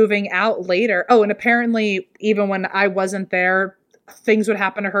up moving out later, and apparently even when I wasn't there, things would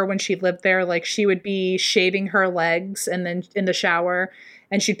happen to her when she lived there. Like she would be shaving her legs and then in the shower,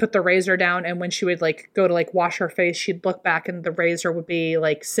 and she'd put the razor down. And when she would like go to like wash her face, she'd look back and the razor would be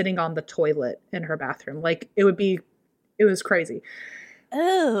like sitting on the toilet in her bathroom. Like it was crazy.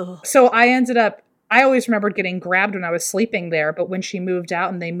 Oh. So I always remembered getting grabbed when I was sleeping there, but when she moved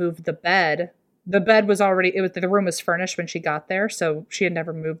out and they moved the bed was already, the room was furnished when she got there. So she had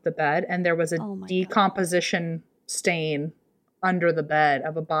never moved the bed, and there was a decomposition stain under the bed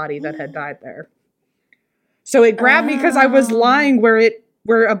of a body that had died there. So it grabbed me because I was lying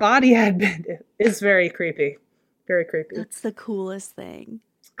where a body had been. It's very creepy. Very creepy. That's the coolest thing.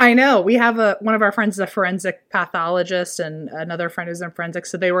 I know. We have one of our friends is a forensic pathologist, and another friend who's in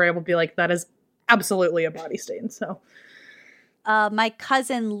forensics. So they were able to be like, that is absolutely a body stain. So my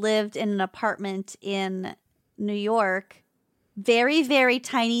cousin lived in an apartment in New York. Very, very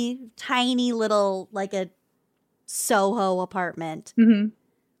tiny little, like a Soho apartment. Mm-hmm.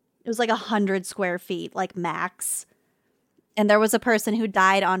 It was like 100 square feet, like max. And there was a person who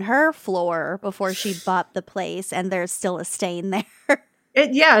died on her floor before she bought the place, and there's still a stain there.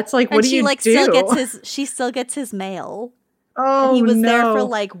 It's like, what do you do? She still gets his mail. Oh, and he was there for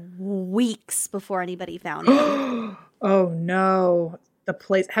like weeks before anybody found him. Oh no. The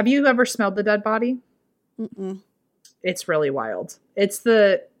place. Have you ever smelled the dead body? Mm-mm. It's really wild.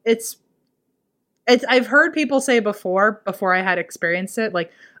 I've heard people say before I had experienced it, like,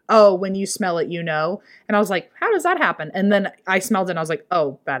 oh, when you smell it, you know. And I was like, how does that happen? And then I smelled it and I was like,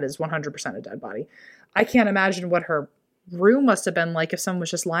 oh, that is 100% a dead body. I can't imagine what her room must have been like if someone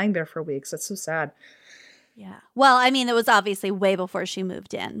was just lying there for weeks. That's so sad. Yeah. Well, I mean, it was obviously way before she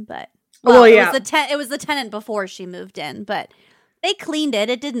moved in, but it was the tenant before she moved in, but they cleaned it.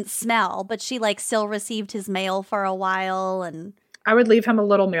 It didn't smell, but she like still received his mail for a while. And I would leave him a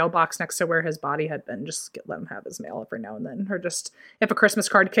little mailbox next to where his body had been. Just let him have his mail every now and then. Or just, if a Christmas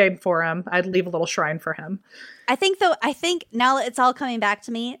card came for him, I'd leave a little shrine for him. I think now it's all coming back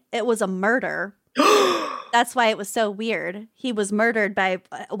to me. It was a murder. That's why it was so weird. He was murdered by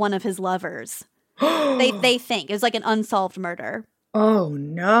one of his lovers. They think it was like an unsolved murder. Oh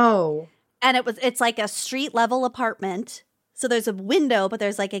no. And it's like a street level apartment. So there's a window, but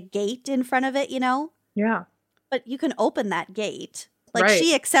there's like a gate in front of it, you know? Yeah. But you can open that gate. Like right.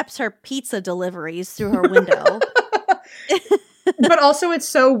 She accepts her pizza deliveries through her window. But also it's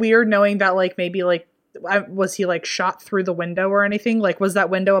so weird knowing that like maybe like was he like shot through the window or anything? Like was that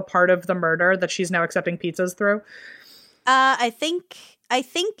window a part of the murder that she's now accepting pizzas through?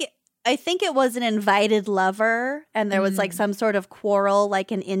 I think it was an invited lover, and there was like some sort of quarrel,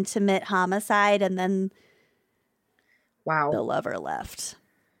 like an intimate homicide, and then the lover left.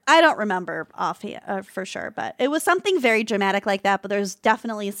 I don't remember for sure, but it was something very dramatic like that, but there's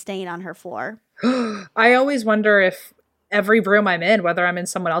definitely a stain on her floor. I always wonder if every room I'm in, whether I'm in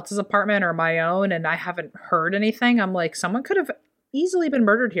someone else's apartment or my own, and I haven't heard anything, I'm like, someone could have easily been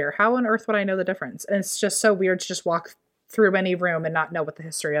murdered here. How on earth would I know the difference? And it's just so weird to just walk through any room and not know what the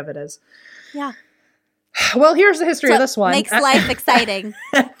history of it is. Yeah. Well, here's the history of this one. Makes life exciting.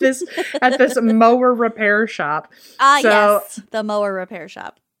 at this mower repair shop. Yes, the mower repair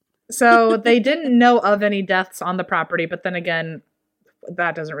shop. So they didn't know of any deaths on the property, but then again,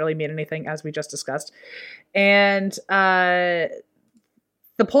 that doesn't really mean anything, as we just discussed. And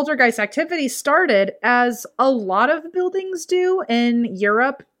the poltergeist activity started, as a lot of buildings do in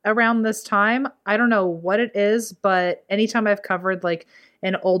Europe around this time. I don't know what it is, but anytime I've covered like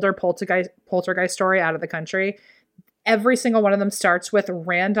an older poltergeist story out of the country, every single one of them starts with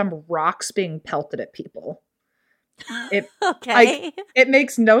random rocks being pelted at people. Okay. It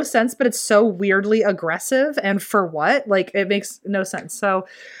makes no sense, but it's so weirdly aggressive. And for what? Like, it makes no sense. So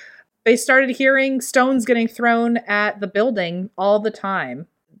they started hearing stones getting thrown at the building all the time.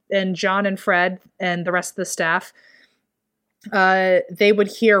 And John and Fred and the rest of the staff, they would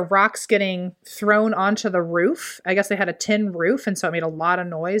hear rocks getting thrown onto the roof. I guess they had a tin roof, and so it made a lot of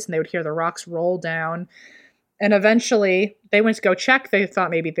noise, and they would hear the rocks roll down. And eventually, they went to go check. They thought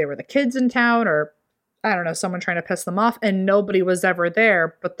maybe they were the kids in town, or I don't know, someone trying to piss them off, and nobody was ever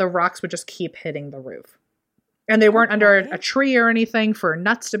there, but the rocks would just keep hitting the roof. And they weren't under a tree or anything for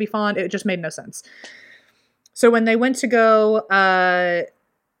nuts to be fallen. It just made no sense. So when they went to go,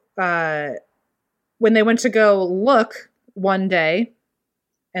 look one day,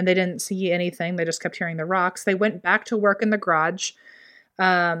 and they didn't see anything, they just kept hearing the rocks, they went back to work in the garage.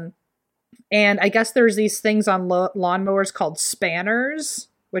 And I guess there's these things on lawnmowers called spanners,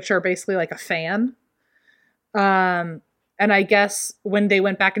 which are basically like a fan. And I guess when they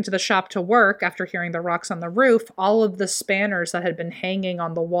went back into the shop to work after hearing the rocks on the roof, all of the spanners that had been hanging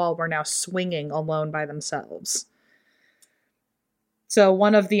on the wall were now swinging alone by themselves. So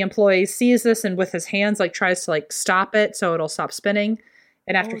one of the employees sees this and with his hands like tries to like stop it so it'll stop spinning.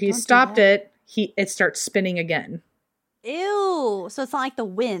 And after he stopped it, it starts spinning again. Ew. So it's not like the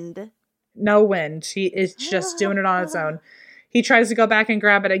wind. No wind. He is just doing it on its own. He tries to go back and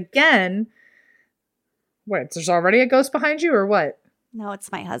grab it again. What? There's already a ghost behind you or what? No,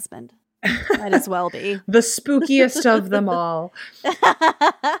 it's my husband. Might as well be. The spookiest of them all.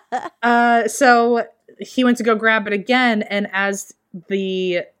 So he went to go grab it again, and as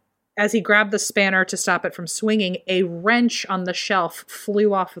he grabbed the spanner to stop it from swinging, a wrench on the shelf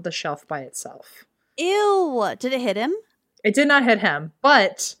flew off of the shelf by itself. Ew. Did it hit him? It did not hit him,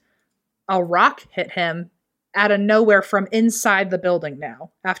 but a rock hit him out of nowhere from inside the building now,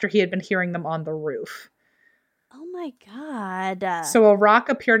 after he had been hearing them on the roof. Oh my God. So a rock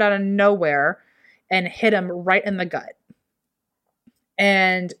appeared out of nowhere and hit him right in the gut.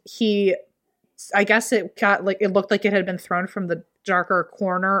 And I guess it looked like it had been thrown from the darker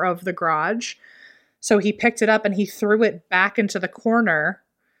corner of the garage. So he picked it up and he threw it back into the corner,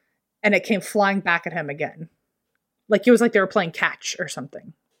 and it came flying back at him again. Like it was like they were playing catch or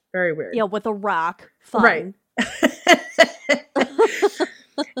something. Very weird. Yeah, with a rock. Fun. Right.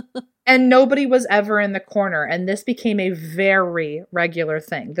 And nobody was ever in the corner. And this became a very regular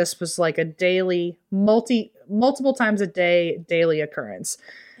thing. This was like a daily, multiple times a day, daily occurrence.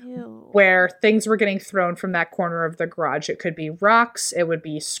 Ew. Where things were getting thrown from that corner of the garage. It could be rocks, it would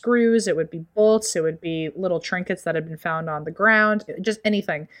be screws, it would be bolts, it would be little trinkets that had been found on the ground, just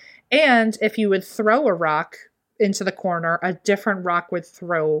anything. And if you would throw a rock into the corner, a different rock would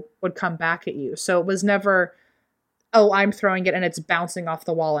come back at you. So it was never, oh, I'm throwing it and it's bouncing off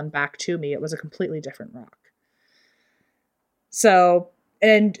the wall and back to me. It was a completely different rock. So,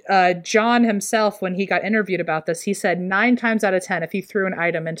 and John himself, when he got interviewed about this, he said 9 times out of 10, if you threw an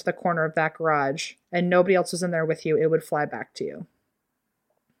item into the corner of that garage and nobody else was in there with you, it would fly back to you.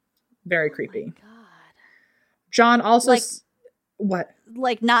 Very creepy. Oh my God. John also... What?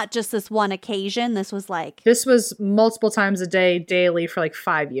 Like not just this one occasion. This was multiple times a day, daily for like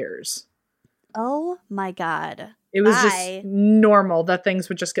 5 years. Oh my God. It was just normal that things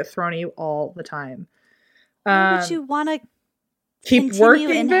would just get thrown at you all the time. Why would you want to keep working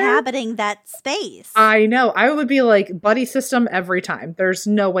inhabiting that space? I know. I would be like, buddy system every time. There's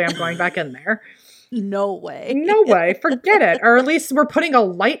no way I'm going back in there. No way. No way. Forget it. Or at least we're putting a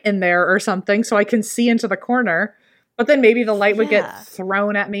light in there or something so I can see into the corner. But then maybe the light would get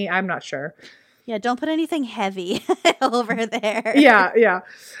thrown at me. I'm not sure. Yeah, don't put anything heavy over there. Yeah.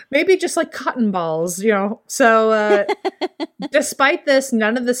 Maybe just like cotton balls, So despite this,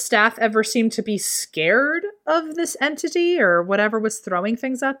 none of the staff ever seemed to be scared of this entity or whatever was throwing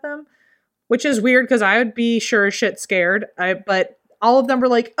things at them, which is weird because I would be sure as shit scared. But all of them were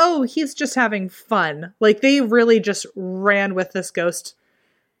like, oh, he's just having fun. Like they really just ran with this ghost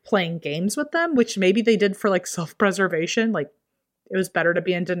playing games with them, which maybe they did for like self-preservation. Like it was better to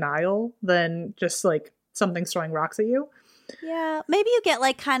be in denial than just like something's throwing rocks at you. Yeah, maybe you get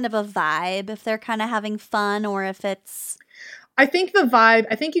like kind of a vibe if they're kind of having fun, or if it's... I think the vibe,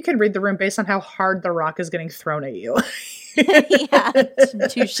 I think you can read the room based on how hard the rock is getting thrown at you. Yeah,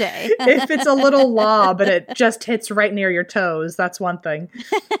 touche. If it's a little lob and it just hits right near your toes, that's one thing.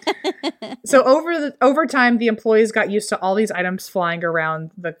 So over time, the employees got used to all these items flying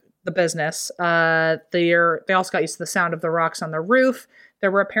around the business. They also got used to the sound of the rocks on the roof. There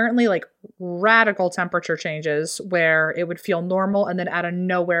were apparently like radical temperature changes where it would feel normal and then out of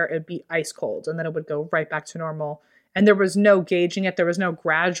nowhere it'd be ice cold and then it would go right back to normal. And there was no gauging it. There was no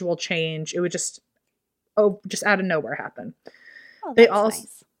gradual change. It would just out of nowhere happen. Oh,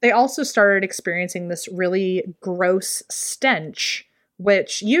 Nice. They also started experiencing this really gross stench,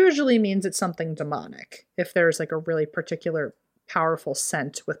 which usually means it's something demonic. If there's like a really particular powerful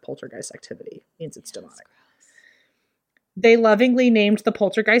scent with poltergeist activity, it means it's demonic. They lovingly named the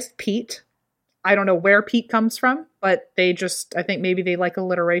poltergeist Pete. I don't know where Pete comes from, but I think maybe they like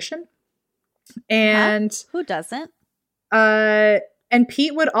alliteration. And who doesn't? And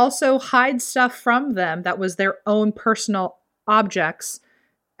Pete would also hide stuff from them that was their own personal objects,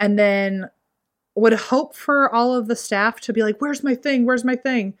 and then would hope for all of the staff to be like, "Where's my thing? Where's my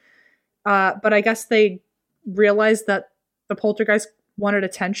thing?" But I guess they realized that the poltergeist wanted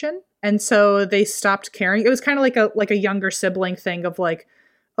attention, and so they stopped caring. It was kind of like a younger sibling thing of like,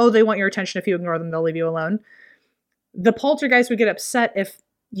 "Oh, they want your attention. If you ignore them, they'll leave you alone." The poltergeist would get upset if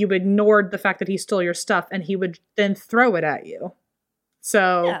you ignored the fact that he stole your stuff, and he would then throw it at you.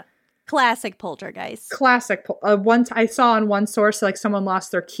 So yeah. Classic poltergeist. Classic. I saw on one source, like someone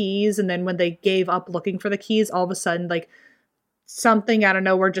lost their keys, and then when they gave up looking for the keys, all of a sudden, like something out of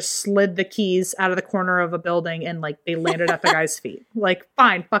nowhere just slid the keys out of the corner of a building, and like they landed at the guy's feet. Like,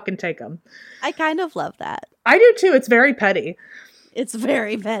 fine, fucking take them. I kind of love that. I do too. It's very petty. It's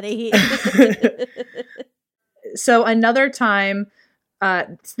very petty. So another time,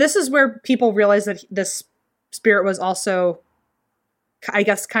 this is where people realize that this spirit was also, I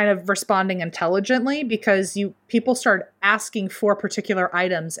guess, kind of responding intelligently, because people started asking for particular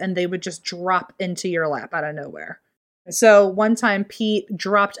items and they would just drop into your lap out of nowhere. So one time Pete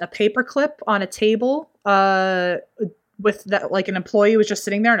dropped a paperclip on a table with that, like an employee was just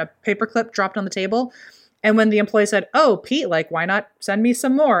sitting there and a paperclip dropped on the table. And when the employee said, "Oh, Pete, like, why not send me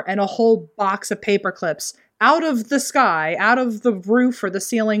some more?" And a whole box of paperclips out of the sky, out of the roof or the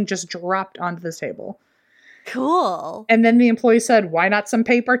ceiling, just dropped onto the table. Cool. And then the employee said, "Why not some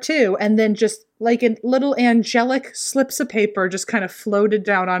paper too?" And then just like a little angelic slips of paper just kind of floated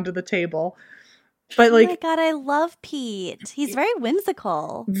down onto the table. But like, oh my God, I love Pete. He's very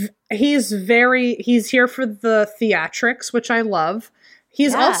whimsical. He's here for the theatrics, which I love.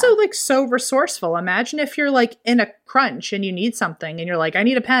 He's also like so resourceful. Imagine if you're like in a crunch and you need something and you're like, "I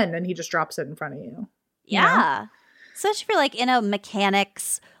need a pen," and he just drops it in front of you. Yeah. Especially if you're like in a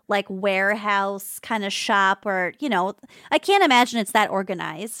mechanics like warehouse kind of shop, or, you know, I can't imagine it's that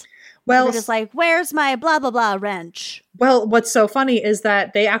organized. Well, they're just like, "Where's my blah, blah, blah wrench?" Well, what's so funny is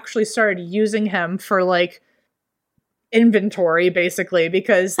that they actually started using him for like inventory, basically,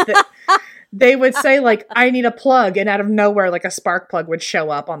 because they would say like, "I need a plug," and out of nowhere, like a spark plug would show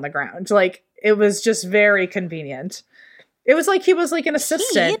up on the ground. Like, it was just very convenient. It was like he was like an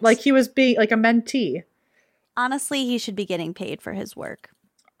assistant, Pete? like he was being like a mentee. Honestly, he should be getting paid for his work.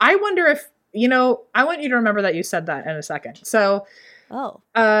 I wonder if, I want you to remember that you said that in a second. So,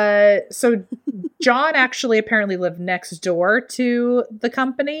 so John actually apparently lived next door to the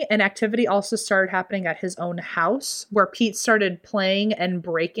company, and activity also started happening at his own house, where Pete started playing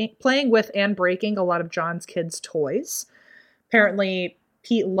with and breaking a lot of John's kids' toys. Apparently,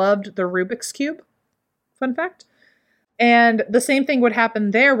 Pete loved the Rubik's Cube. Fun fact. And the same thing would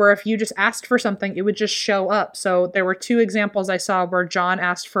happen there, where if you just asked for something, it would just show up. So there were 2 examples I saw where John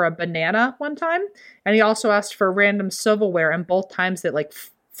asked for a banana one time, and he also asked for random silverware, and both times it like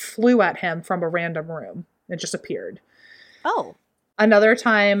flew at him from a random room. It just appeared. Oh. Another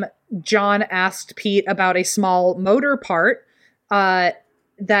time, John asked Pete about a small motor part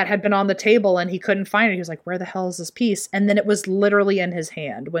that had been on the table, and he couldn't find it. He was like, "Where the hell is this piece?" And then it was literally in his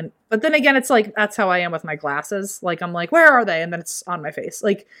hand. But then again, it's like, that's how I am with my glasses. Like, I'm like, "Where are they?" And then it's on my face.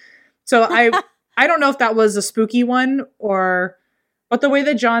 Like, so I don't know if that was a spooky one but the way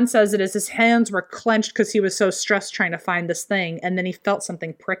that John says it is his hands were clenched because he was so stressed trying to find this thing. And then he felt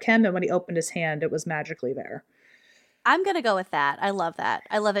something prick him. And when he opened his hand, it was magically there. I'm going to go with that. I love that.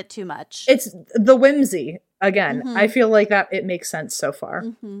 I love it too much. It's the whimsy. Again, I feel like that it makes sense so far.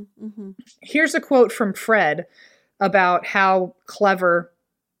 Here's a quote from Fred about how clever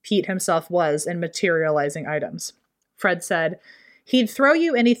Pete himself was in materializing items. Fred said, "He'd throw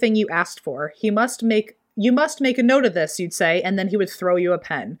you anything you asked for. He must make you must make a note of this, you'd say, and then he would throw you a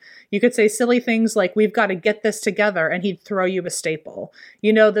pen. You could say silly things like, we've got to get this together, and he'd throw you a staple.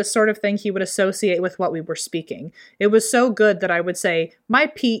 You know, this sort of thing he would associate with what we were speaking. It was so good that I would say, my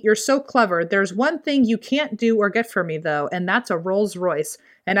Pete, you're so clever. There's one thing you can't do or get for me, though, and that's a Rolls Royce.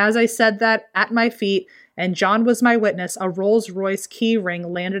 And as I said that at my feet, and John was my witness, a Rolls Royce key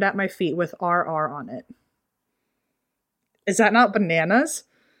ring landed at my feet with RR on it. Is that not bananas?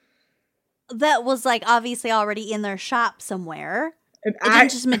 That was like obviously already in their shop somewhere. It I-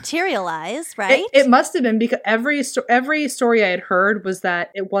 didn't just materialize, right? It must have been, because every story I had heard was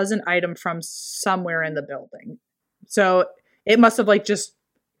that it was an item from somewhere in the building. So it must have like just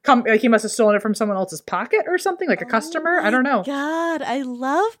come, like he must have stolen it from someone else's pocket or something, like a customer. I don't know. God, I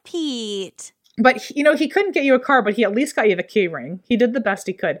love Pete. But, you know, he couldn't get you a car, but he at least got you the key ring. He did the best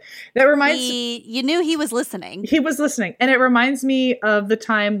he could. That reminds You knew he was listening. He was listening. And it reminds me of the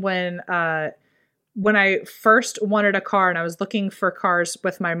time when I first wanted a car and I was looking for cars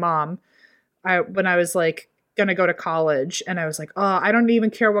with my mom. When I was like going to go to college, and I was like, oh, I don't even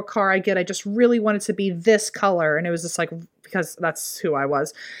care what car I get. I just really want it to be this color. And it was just like, because that's who I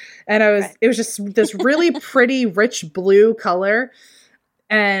was. And it was just this really pretty, rich blue color.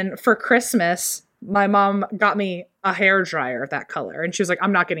 And for Christmas, my mom got me a hairdryer that color. And she was like,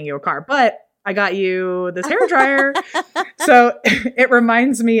 I'm not getting you a car, but I got you this hairdryer. So it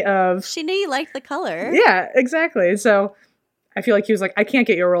reminds me of... She knew you liked the color. Yeah, exactly. So I feel like he was like, I can't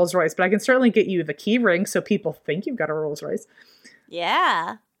get you a Rolls Royce, but I can certainly get you the key ring so people think you've got a Rolls Royce.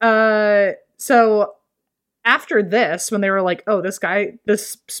 Yeah. So after this, when they were like, oh,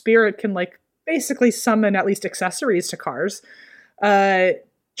 this spirit can like basically summon at least accessories to cars,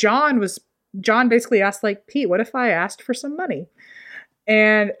 John basically asked like, Pete, what if I asked for some money?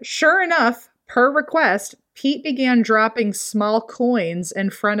 And sure enough, per request, Pete began dropping small coins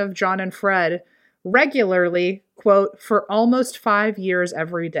in front of John and Fred regularly, quote, for almost 5 years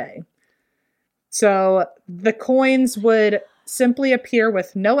every day. So the coins would simply appear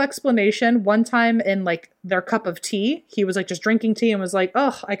with no explanation. One time in like their cup of tea, he was like just drinking tea and was like,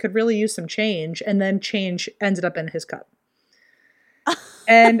 oh, I could really use some change. And then change ended up in his cup.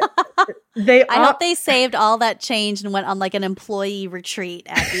 And I hope they saved all that change and went on like an employee retreat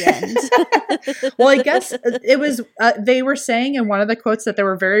at the end. Well, I guess it was, they were saying in one of the quotes that there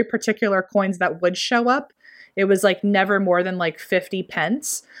were very particular coins that would show up. It was like never more than like 50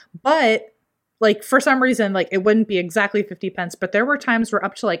 pence. But like for some reason, like it wouldn't be exactly 50 pence, but there were times where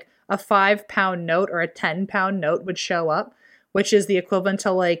up to like a £5 note or a £10 note would show up, which is the equivalent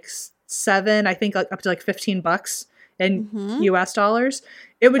to like I think like up to like $15 in US dollars.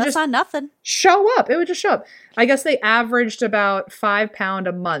 That's not nothing. Show up. It would just show up. I guess they averaged about £5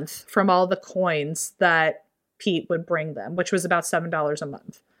 a month from all the coins that Pete would bring them, which was about $7 a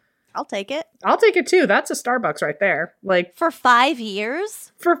month. I'll take it. I'll take it too. That's a Starbucks right there. Like for 5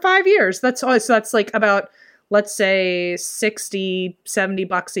 years? For 5 years. That's like about, let's say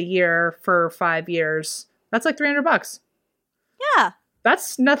 $60-70 a year for 5 years. That's like $300. Yeah.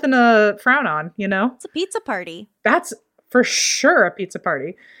 That's nothing to frown on, you know? It's a pizza party. That's for sure a pizza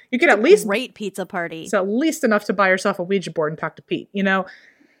party. You could at least... Great pizza party. It's at least enough to buy yourself a Ouija board and talk to Pete, you know?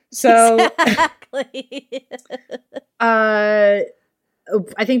 So... Exactly. I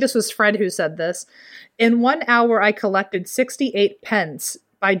think this was Fred who said this. In 1 hour, I collected 68 pence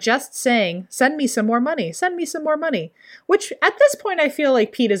by just saying, send me some more money. Send me some more money. Which at this point, I feel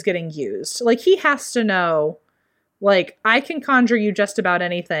like Pete is getting used. Like he has to know... Like, I can conjure you just about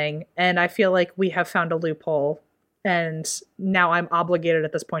anything, and I feel like we have found a loophole, and now I'm obligated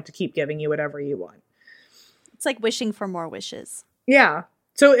at this point to keep giving you whatever you want. It's like wishing for more wishes. Yeah.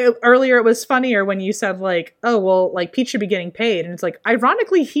 So earlier it was funnier when you said, like, oh, well, like, Pete should be getting paid, and it's like,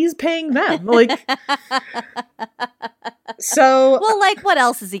 ironically, he's paying them. Like, so... Well, like, what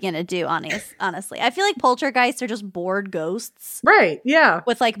else is he gonna do, honestly? I feel like poltergeists are just bored ghosts. Right, yeah.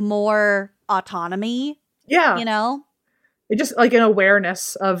 With, like, more autonomy. Yeah. You know? It just like an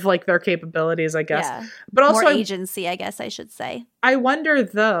awareness of like their capabilities, I guess. Yeah. But also more agency, I guess I should say. I wonder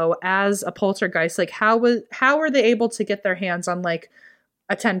though, as a poltergeist, like how were they able to get their hands on like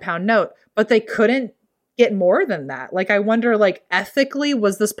a £10 note, but they couldn't get more than that? Like I wonder, like ethically,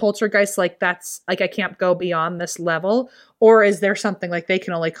 was this poltergeist like that's like I can't go beyond this level? Or is there something like they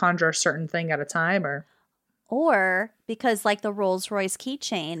can only conjure a certain thing at a time or because like the Rolls-Royce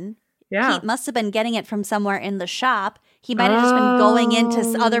keychain. Yeah. Pete must have been getting it from somewhere in the shop. He might have just been going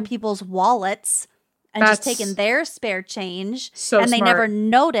into other people's wallets and just taken their spare change. So and they smart. never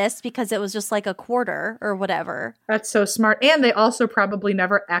noticed because it was just like a quarter or whatever. That's so smart. And they also probably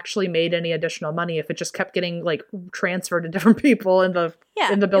never actually made any additional money if it just kept getting like transferred to different people in the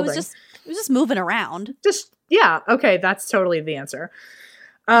building. It was just moving around. Okay, that's totally the answer.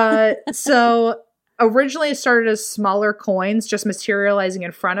 So originally it started as smaller coins just materializing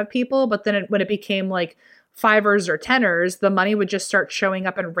in front of people, but then when it became like 5ers or 10ers, the money would just start showing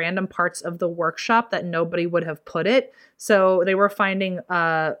up in random parts of the workshop that nobody would have put it. So they were finding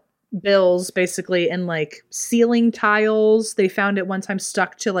bills basically in like ceiling tiles. They found it one time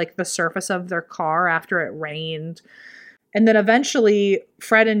stuck to like the surface of their car after it rained. And then eventually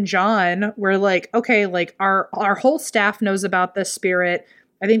Fred and John were like, okay, like our whole staff knows about this spirit.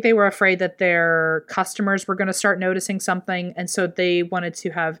 I think they were afraid that their customers were going to start noticing something. And so they wanted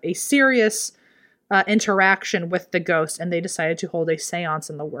to have a serious interaction with the ghost, and they decided to hold a seance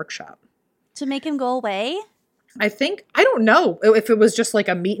in the workshop. To make him go away? I don't know if it was just like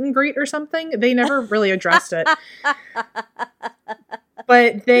a meet and greet or something. They never really addressed it.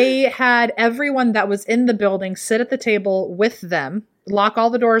 But they had everyone that was in the building sit at the table with them, lock all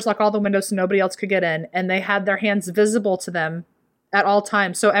the doors, lock all the windows so nobody else could get in, and they had their hands visible to them at all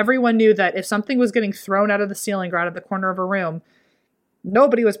times. So everyone knew that if something was getting thrown out of the ceiling or out of the corner of a room,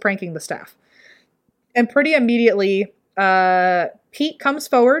 nobody was pranking the staff. And pretty immediately, Pete comes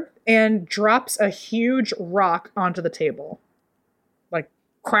forward and drops a huge rock onto the table. Like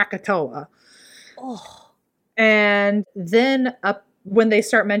Krakatoa. Oh. And then when they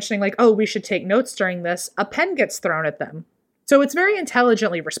start mentioning like, oh, we should take notes during this, a pen gets thrown at them. So it's very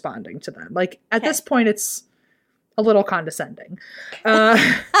intelligently responding to them. Like at this point, it's a little condescending.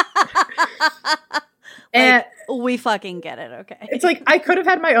 And we fucking get it, okay. It's like, I could have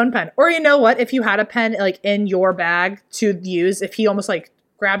had my own pen. Or you know what? If you had a pen like in your bag to use, if he almost like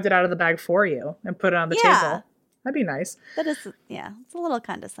grabbed it out of the bag for you and put it on the table. That'd be nice. That is, it's a little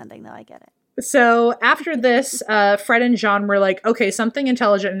condescending though, I get it. So after this, Fred and John were like, okay, something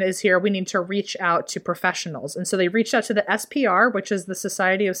intelligent is here. We need to reach out to professionals. And so they reached out to the SPR, which is the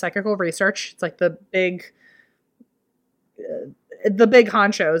Society of Psychical Research. It's like the big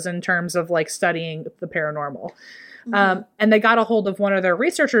honchos in terms of like studying the paranormal. Mm-hmm. And they got a hold of one of their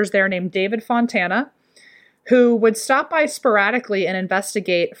researchers there named David Fontana, who would stop by sporadically and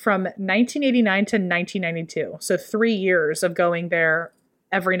investigate from 1989 to 1992. So 3 years of going there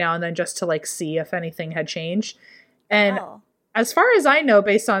every now and then just to like see if anything had changed. And as far as I know,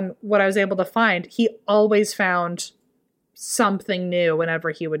 based on what I was able to find, he always found something new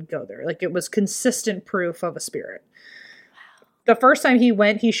whenever he would go there. Like it was consistent proof of a spirit. The first time he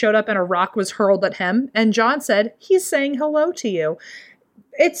went, he showed up and a rock was hurled at him. And John said, he's saying hello to you.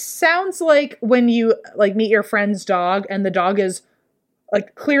 It sounds like when you like meet your friend's dog and the dog is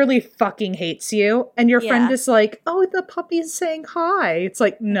like clearly fucking hates you. And your friend is like, oh, the puppy's saying hi. It's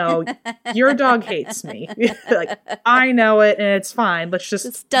like, no, your dog hates me. Like, I know it and it's fine. Let's just.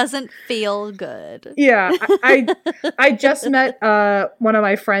 This doesn't feel good. Yeah. I just met one of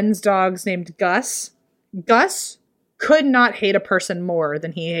my friend's dogs named Gus. Gus could not hate a person more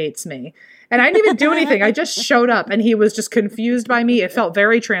than he hates me. And I didn't even do anything. I just showed up and he was just confused by me. It felt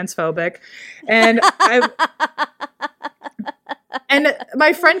very transphobic. And and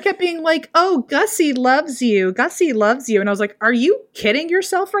my friend kept being like, oh, Gussie loves you. Gussie loves you. And I was like, are you kidding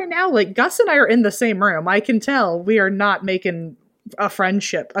yourself right now? Like Gus and I are in the same room. I can tell we are not making a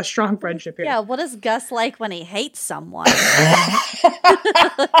strong friendship here. Yeah, what is Gus like when he hates someone?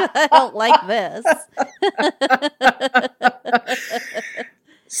 I don't like this.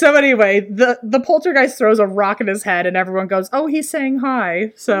 So anyway, the poltergeist throws a rock at his head and everyone goes, oh, he's saying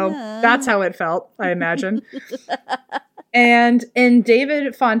hi. So that's how it felt, I imagine. And in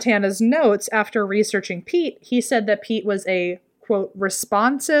David Fontana's notes after researching Pete, he said that Pete was a quote,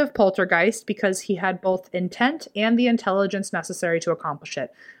 responsive poltergeist because he had both intent and the intelligence necessary to accomplish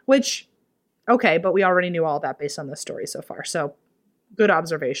it. Which, okay, but we already knew all that based on this story so far. So, good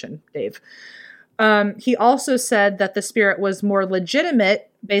observation, Dave. He also said that the spirit was more legitimate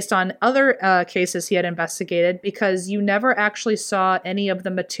based on other cases he had investigated because you never actually saw any of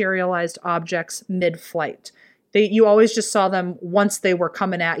the materialized objects mid-flight. You always just saw them once they were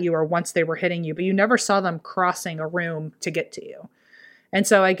coming at you or once they were hitting you, but you never saw them crossing a room to get to you. And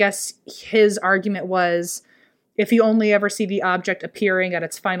so I guess his argument was, if you only ever see the object appearing at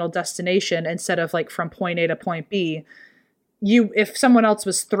its final destination instead of like from point A to point B, if someone else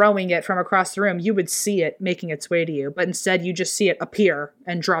was throwing it from across the room, you would see it making its way to you. But instead, you just see it appear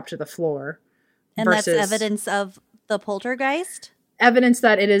and drop to the floor. And that's evidence of the poltergeist? Evidence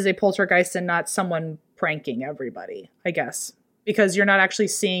that it is a poltergeist and not someone pranking everybody, I guess. because you're not actually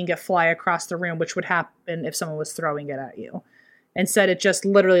seeing it fly across the room, which would happen if someone was throwing it at you. Instead, it just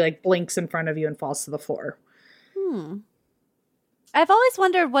literally like blinks in front of you and falls to the floor. I've always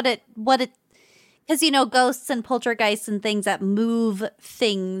wondered what it, because, you know, ghosts and poltergeists and things that move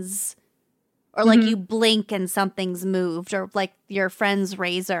things, or like you blink and something's moved, or like your friend's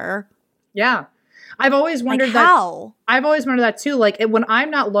razor. Yeah. I've always wondered like how? I've always wondered that too. Like when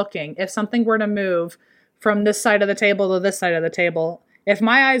I'm not looking, if something were to move from this side of the table to this side of the table, if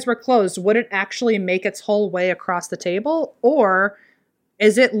my eyes were closed, would it actually make its whole way across the table? Or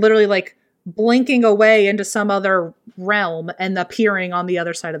is it literally like blinking away into some other realm and appearing on the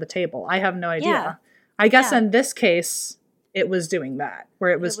other side of the table? I have no idea. Yeah. I guess in this case, it was doing that,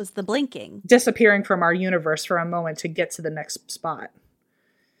 where it was the blinking. Disappearing from our universe for a moment to get to the next spot.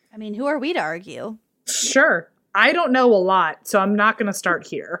 I mean, who are we to argue? Sure. I don't know a lot, so I'm not going to start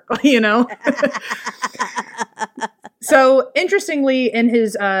here, you know? So, interestingly, in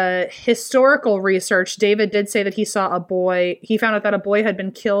his historical research, David did say that he saw he found out that a boy had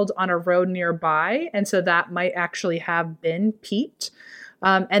been killed on a road nearby, and so that might actually have been Pete.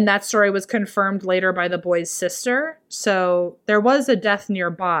 And that story was confirmed later by the boy's sister. So, there was a death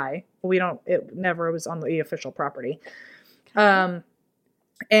nearby. It never was on the official property.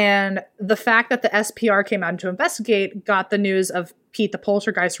 And the fact that the SPR came out to investigate got the news of Pete the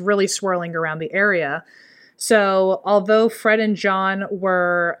poltergeist really swirling around the area. So although Fred and John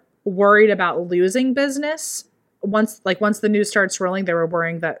were worried about losing business, once the news started swirling, they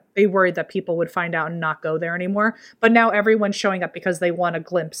worried that people would find out and not go there anymore. But now everyone's showing up because they want a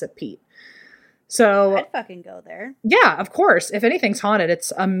glimpse at Pete. So I'd fucking go there. Yeah, of course. If anything's haunted,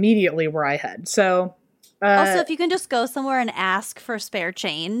 it's immediately where I head. So also, if you can just go somewhere and ask for spare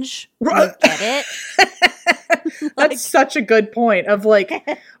change, you get it. That's such a good point of like,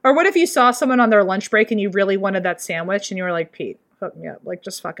 or what if you saw someone on their lunch break and you really wanted that sandwich and you were like, Pete, hook me up, like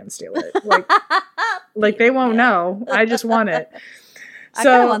just fucking steal it. Like they won't know. I just want it. I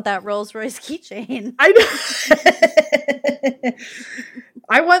kind of want that Rolls Royce keychain.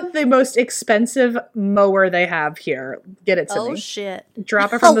 I want the most expensive mower they have here. Get it to me. Oh shit!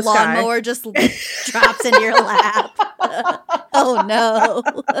 Drop it from the sky. A lawnmower just drops into your lap. Oh no!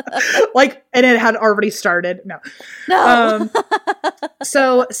 And it had already started. No.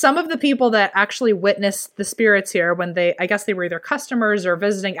 So some of the people that actually witnessed the spirits here, I guess they were either customers or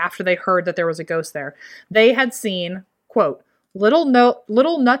visiting after they heard that there was a ghost there, they had seen, quote, little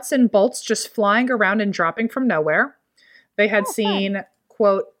nuts and bolts just flying around and dropping from nowhere. They had seen,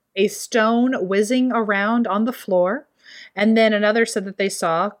 quote, a stone whizzing around on the floor. And then another said that they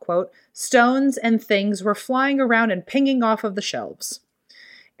saw, quote, stones and things were flying around and pinging off of the shelves.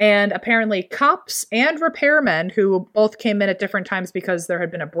 And apparently cops and repairmen, who both came in at different times because there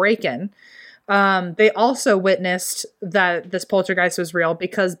had been a break-in, they also witnessed that this poltergeist was real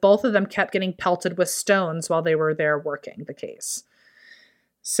because both of them kept getting pelted with stones while they were there working the case.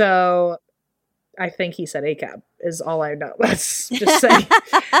 So I think he said ACAB is all I know. Let's just say.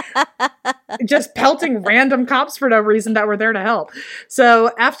 Just pelting random cops for no reason that were there to help.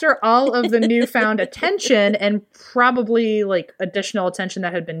 So after all of the newfound attention and probably like additional attention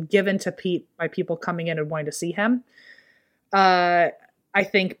that had been given to Pete by people coming in and wanting to see him, I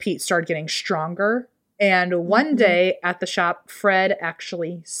think Pete started getting stronger. And one day at the shop, Fred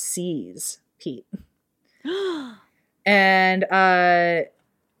actually sees Pete. And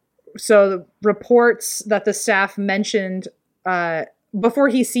so the reports that the staff mentioned, before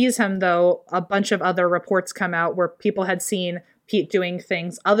he sees him, though, a bunch of other reports come out where people had seen Pete doing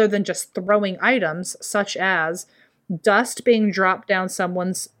things other than just throwing items, such as dust being dropped down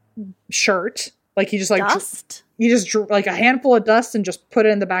someone's shirt. Like he just like dust? He just like a handful of dust and just put it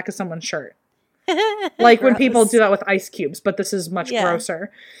in the back of someone's shirt. Like when people do that with ice cubes, but this is much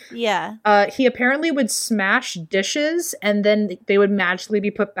grosser. Yeah. He apparently would smash dishes and then they would magically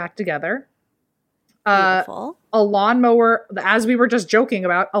be put back together. Beautiful. A lawnmower, as we were just joking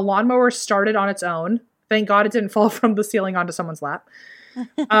about, a lawnmower started on its own. Thank God it didn't fall from the ceiling onto someone's lap.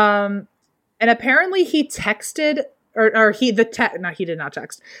 And apparently he texted, he did not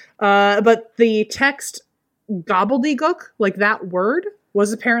text. But the text gobbledygook, like that word,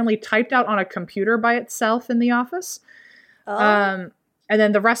 was apparently typed out on a computer by itself in the office. Oh. And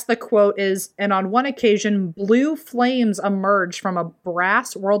then the rest of the quote is, and on one occasion, blue flames emerged from a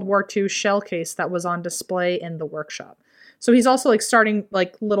brass World War II shell case that was on display in the workshop. So he's also like starting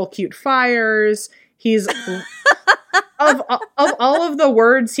like little cute fires. He's of all of the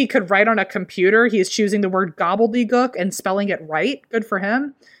words he could write on a computer, he is choosing the word gobbledygook and spelling it right. Good for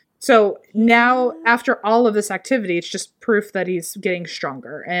him. So now, after all of this activity, it's just proof that he's getting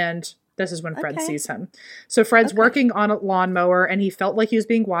stronger. And This is when Fred Okay. sees him. So Fred's working on a lawnmower and he felt like he was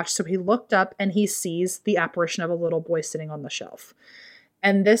being watched. So he looked up and he sees the apparition of a little boy sitting on the shelf.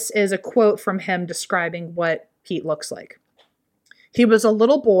 And this is a quote from him describing what Pete looks like. He was a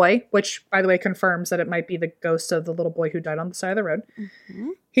little boy, which, by the way, confirms that it might be the ghost of the little boy who died on the side of the road. Mm-hmm.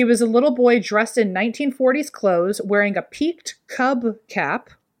 He was a little boy dressed in 1940s clothes, wearing a peaked cub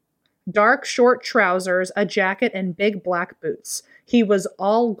cap, dark short trousers, a jacket, and big black boots. He was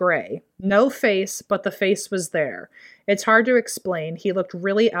all gray. No face, but the face was there. It's hard to explain. He looked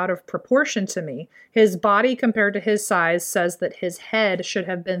really out of proportion to me. His body, compared to his size, says that his head should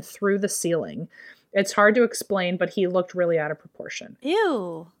have been through the ceiling. It's hard to explain, but he looked really out of proportion.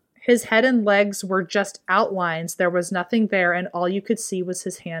 Ew. His head and legs were just outlines. There was nothing there, and all you could see was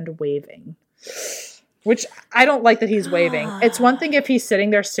his hand waving. Which, I don't like that he's waving. It's one thing if he's sitting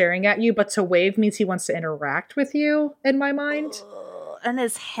there staring at you, but to wave means he wants to interact with you, in my mind. And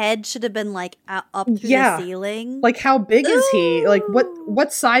his head should have been like up through the ceiling. Like, how big is he? Like,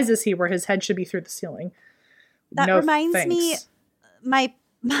 what size is he where his head should be through the ceiling? That reminds me,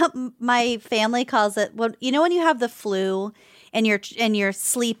 my family calls it, well, you know when you have the flu and you're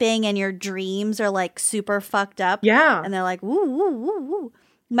sleeping and your dreams are like super fucked up? Yeah. And they're like, woo, woo, woo, woo.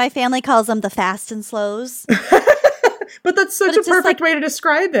 My family calls them the fast and slows. But that's such a perfect way to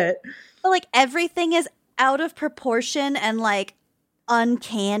describe it. But like everything is out of proportion and like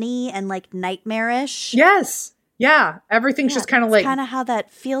uncanny and like nightmarish. Yes. Yeah. Everything's just kind of like, kind of how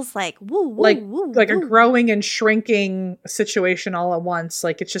that feels like. Woo, woo, like woo, a woo. growing and shrinking situation all at once.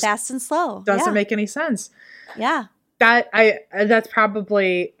 Like, it's just Fast and slow. doesn't make any sense. Yeah. That's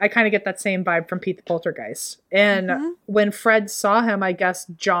probably, I kind of get that same vibe from Pete the Poltergeist. And when Fred saw him, I guess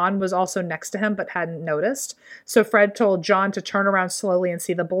John was also next to him but hadn't noticed. So Fred told John to turn around slowly and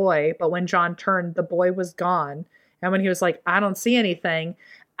see the boy. But when John turned, the boy was gone. And when he was like, I don't see anything,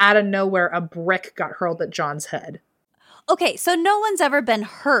 out of nowhere, a brick got hurled at John's head. Okay, so no one's ever been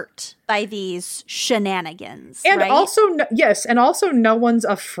hurt by these shenanigans, And right? also, and also no one's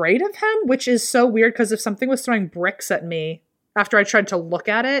afraid of him, which is so weird because if something was throwing bricks at me after I tried to look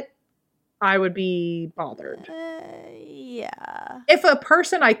at it, I would be bothered. Yeah. If a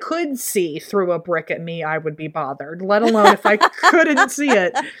person I could see threw a brick at me, I would be bothered, let alone if I couldn't see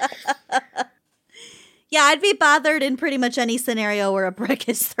it. Yeah, I'd be bothered in pretty much any scenario where a brick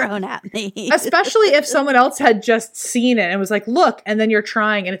is thrown at me. Especially if someone else had just seen it and was like, look, and then you're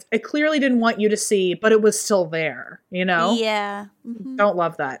trying and it clearly didn't want you to see, but it was still there, you know? Yeah. Mm-hmm. Don't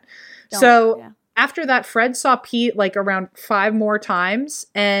love that. Yeah. After that, Fred saw Pete like around 5 more times,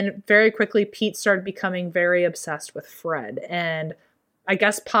 and very quickly Pete started becoming very obsessed with Fred and I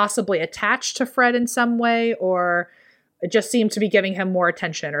guess possibly attached to Fred in some way, or it just seemed to be giving him more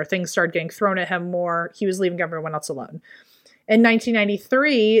attention, or things started getting thrown at him more. He was leaving everyone else alone. In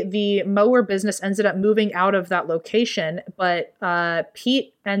 1993, the mower business ended up moving out of that location, but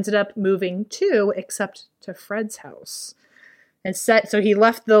Pete ended up moving too, except to Fred's house. So he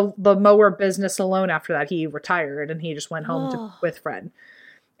left the mower business alone after that. He retired and he just went home with Fred.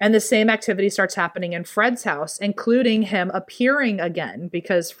 And the same activity starts happening in Fred's house, including him appearing again,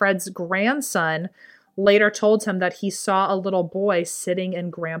 because Fred's grandson later told him that he saw a little boy sitting in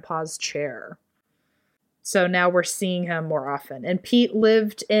Grandpa's chair. So now we're seeing him more often. And Pete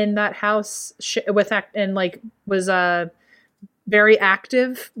lived in that house was very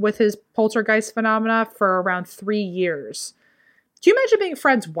active with his poltergeist phenomena for around 3 years. Can you imagine being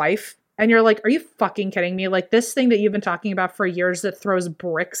Fred's wife? And you're like, are you fucking kidding me? Like, this thing that you've been talking about for years that throws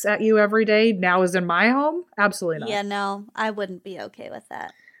bricks at you every day now is in my home? Absolutely not. Yeah, no, I wouldn't be okay with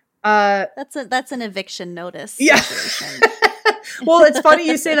that. That's an eviction notice. Yeah. situation. Well, it's funny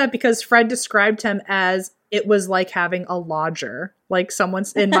you say that because Fred described him as it was like having a lodger, like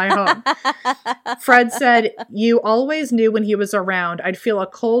someone's in my home. Fred said, you always knew when he was around, I'd feel a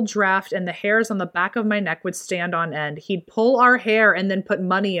cold draft and the hairs on the back of my neck would stand on end. He'd pull our hair and then put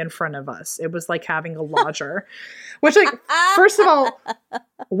money in front of us. It was like having a lodger. Which, like, first of all,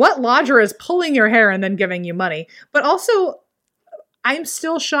 what lodger is pulling your hair and then giving you money? But also, I'm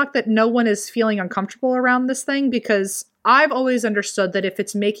still shocked that no one is feeling uncomfortable around this thing, because I've always understood that if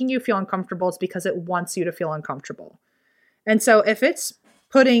it's making you feel uncomfortable, it's because it wants you to feel uncomfortable. And so if it's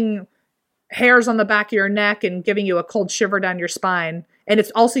putting hairs on the back of your neck and giving you a cold shiver down your spine, and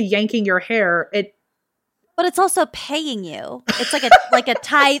it's also yanking your hair, but it's also paying you. It's like a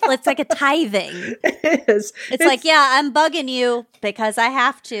tithe. It's like a tithing. It is. It's like, yeah, I'm bugging you because I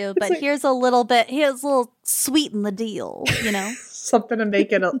have to, but like, here's a little sweeten the deal, you know? something to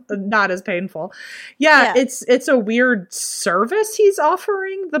make it not as painful. Yeah, it's a weird service he's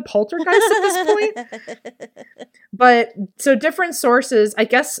offering the poltergeist at this point. But so different sources, I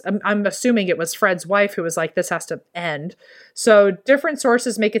guess I'm assuming it was Fred's wife who was like, this has to end. So different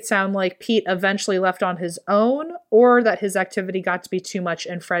sources make it sound like Pete eventually left on his own, or that his activity got to be too much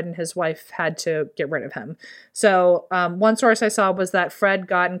and Fred and his wife had to get rid of him. So one source I saw was that Fred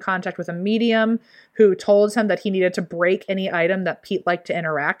got in contact with a medium who told him that he needed to break any item that Pete liked to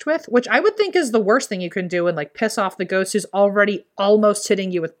interact with, which I would think is the worst thing you can do and like piss off the ghost who's already almost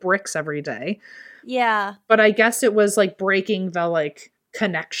hitting you with bricks every day. Yeah. But I guess it was like breaking the like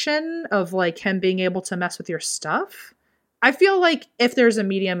connection of like him being able to mess with your stuff. I feel like if there's a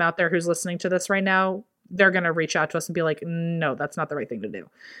medium out there who's listening to this right now, they're going to reach out to us and be like, no, that's not the right thing to do.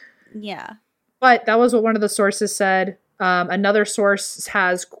 Yeah. But that was what one of the sources said. Another source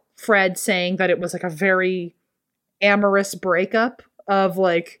has Fred saying that it was like a very amorous breakup of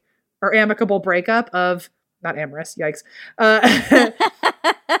like, or amicable breakup of, not amorous, yikes.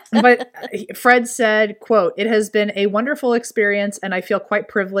 But Fred said, quote, "It has been a wonderful experience and I feel quite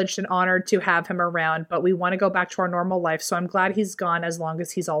privileged and honored to have him around, but we want to go back to our normal life. So I'm glad he's gone as long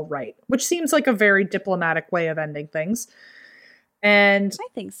as he's all right," which seems like a very diplomatic way of ending things. And I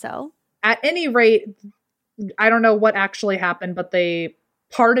think so. At any rate, I don't know what actually happened, but they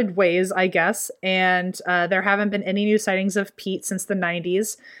parted ways, I guess. And there haven't been any new sightings of Pete since the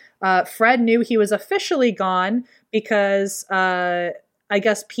 90s. Fred knew he was officially gone because I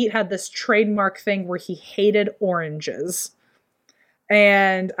guess Pete had this trademark thing where he hated oranges.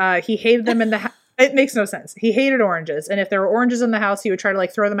 And he hated them in the house. It makes no sense. He hated oranges. And if there were oranges in the house, he would try to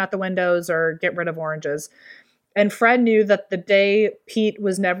like throw them out the windows or get rid of oranges. And Fred knew that the day Pete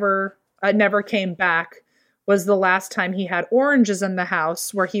was never came back was the last time he had oranges in the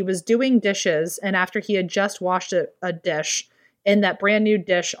house, where he was doing dishes. And after he had just washed a dish, in that brand new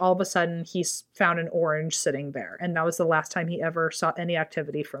dish, all of a sudden he found an orange sitting there. And that was the last time he ever saw any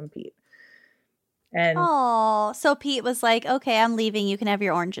activity from Pete. And oh, so Pete was like, okay, I'm leaving. You can have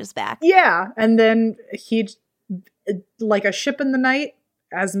your oranges back. Yeah. And then he, like a ship in the night,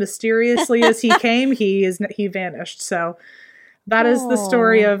 as mysteriously as he came, he vanished. So that is the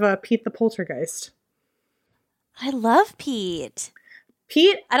story of Pete the Poltergeist. I love Pete.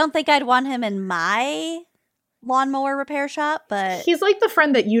 Pete, I don't think I'd want him in my lawnmower repair shop, but he's like the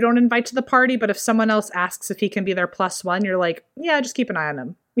friend that you don't invite to the party, but if someone else asks if he can be their +1, you're like, yeah, just keep an eye on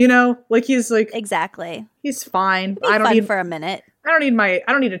him. You know, like he's like, exactly. He's fine. I don't need for a minute. I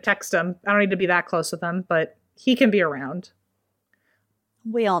don't need to text him. I don't need to be that close with him, but he can be around.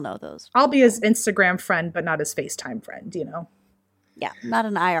 We all know those. I'll be his Instagram friend, but not his FaceTime friend, you know? Yeah, not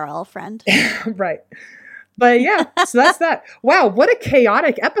an IRL friend. Right. But yeah, so that's that. Wow, what a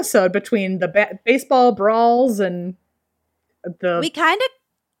chaotic episode between the baseball brawls and the... We kind of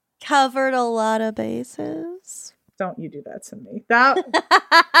covered a lot of bases. Don't you do that to me. That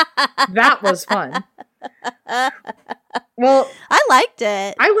was fun. Well, I liked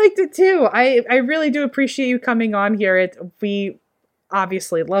it. I liked it too. I really do appreciate you coming on here. We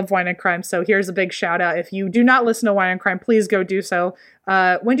obviously love Wine and Crime, so here's a big shout out. If you do not listen to Wine and Crime, please go do so.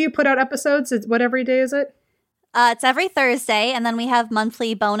 When do you put out episodes? What every day is it? It's every Thursday, and then we have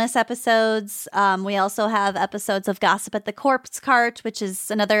monthly bonus episodes. We also have episodes of Gossip at the Corpse Cart, which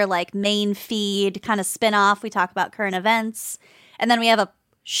is another like main feed kind of spin-off. We talk about current events. And then we have a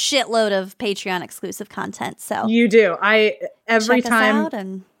shitload of Patreon exclusive content. So you do. Every check us out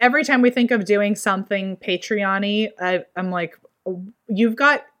and every time we think of doing something Patreon-y, I'm like, you've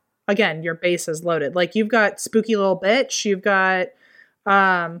got, again, your base is loaded. Like you've got Spooky Little Bitch, you've got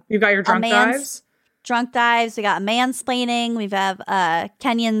your Drunk Dives. Drunk Dives. We got Mansplaining. We have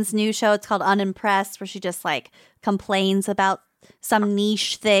Kenyon's new show. It's called Unimpressed, where she just like complains about some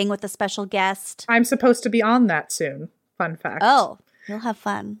niche thing with a special guest. I'm supposed to be on that soon. Fun fact. Oh, you'll have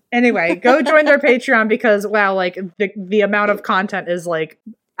fun. Anyway, go join their Patreon because wow, like the amount of content is like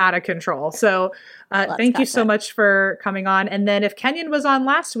out of control. So thank you so much for coming on. And then if Kenyon was on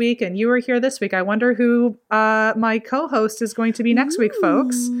last week and you were here this week, I wonder who my co-host is going to be next week,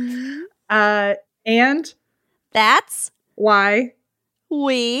 folks. And that's why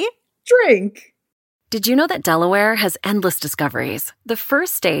we drink. Did you know that Delaware has endless discoveries? The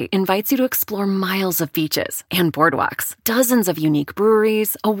first state invites you to explore miles of beaches and boardwalks, dozens of unique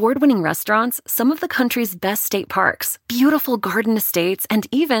breweries, award-winning restaurants, some of the country's best state parks, beautiful garden estates, and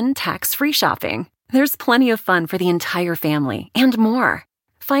even tax-free shopping. There's plenty of fun for the entire family and more.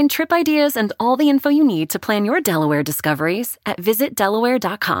 Find trip ideas and all the info you need to plan your Delaware discoveries at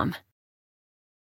visitdelaware.com.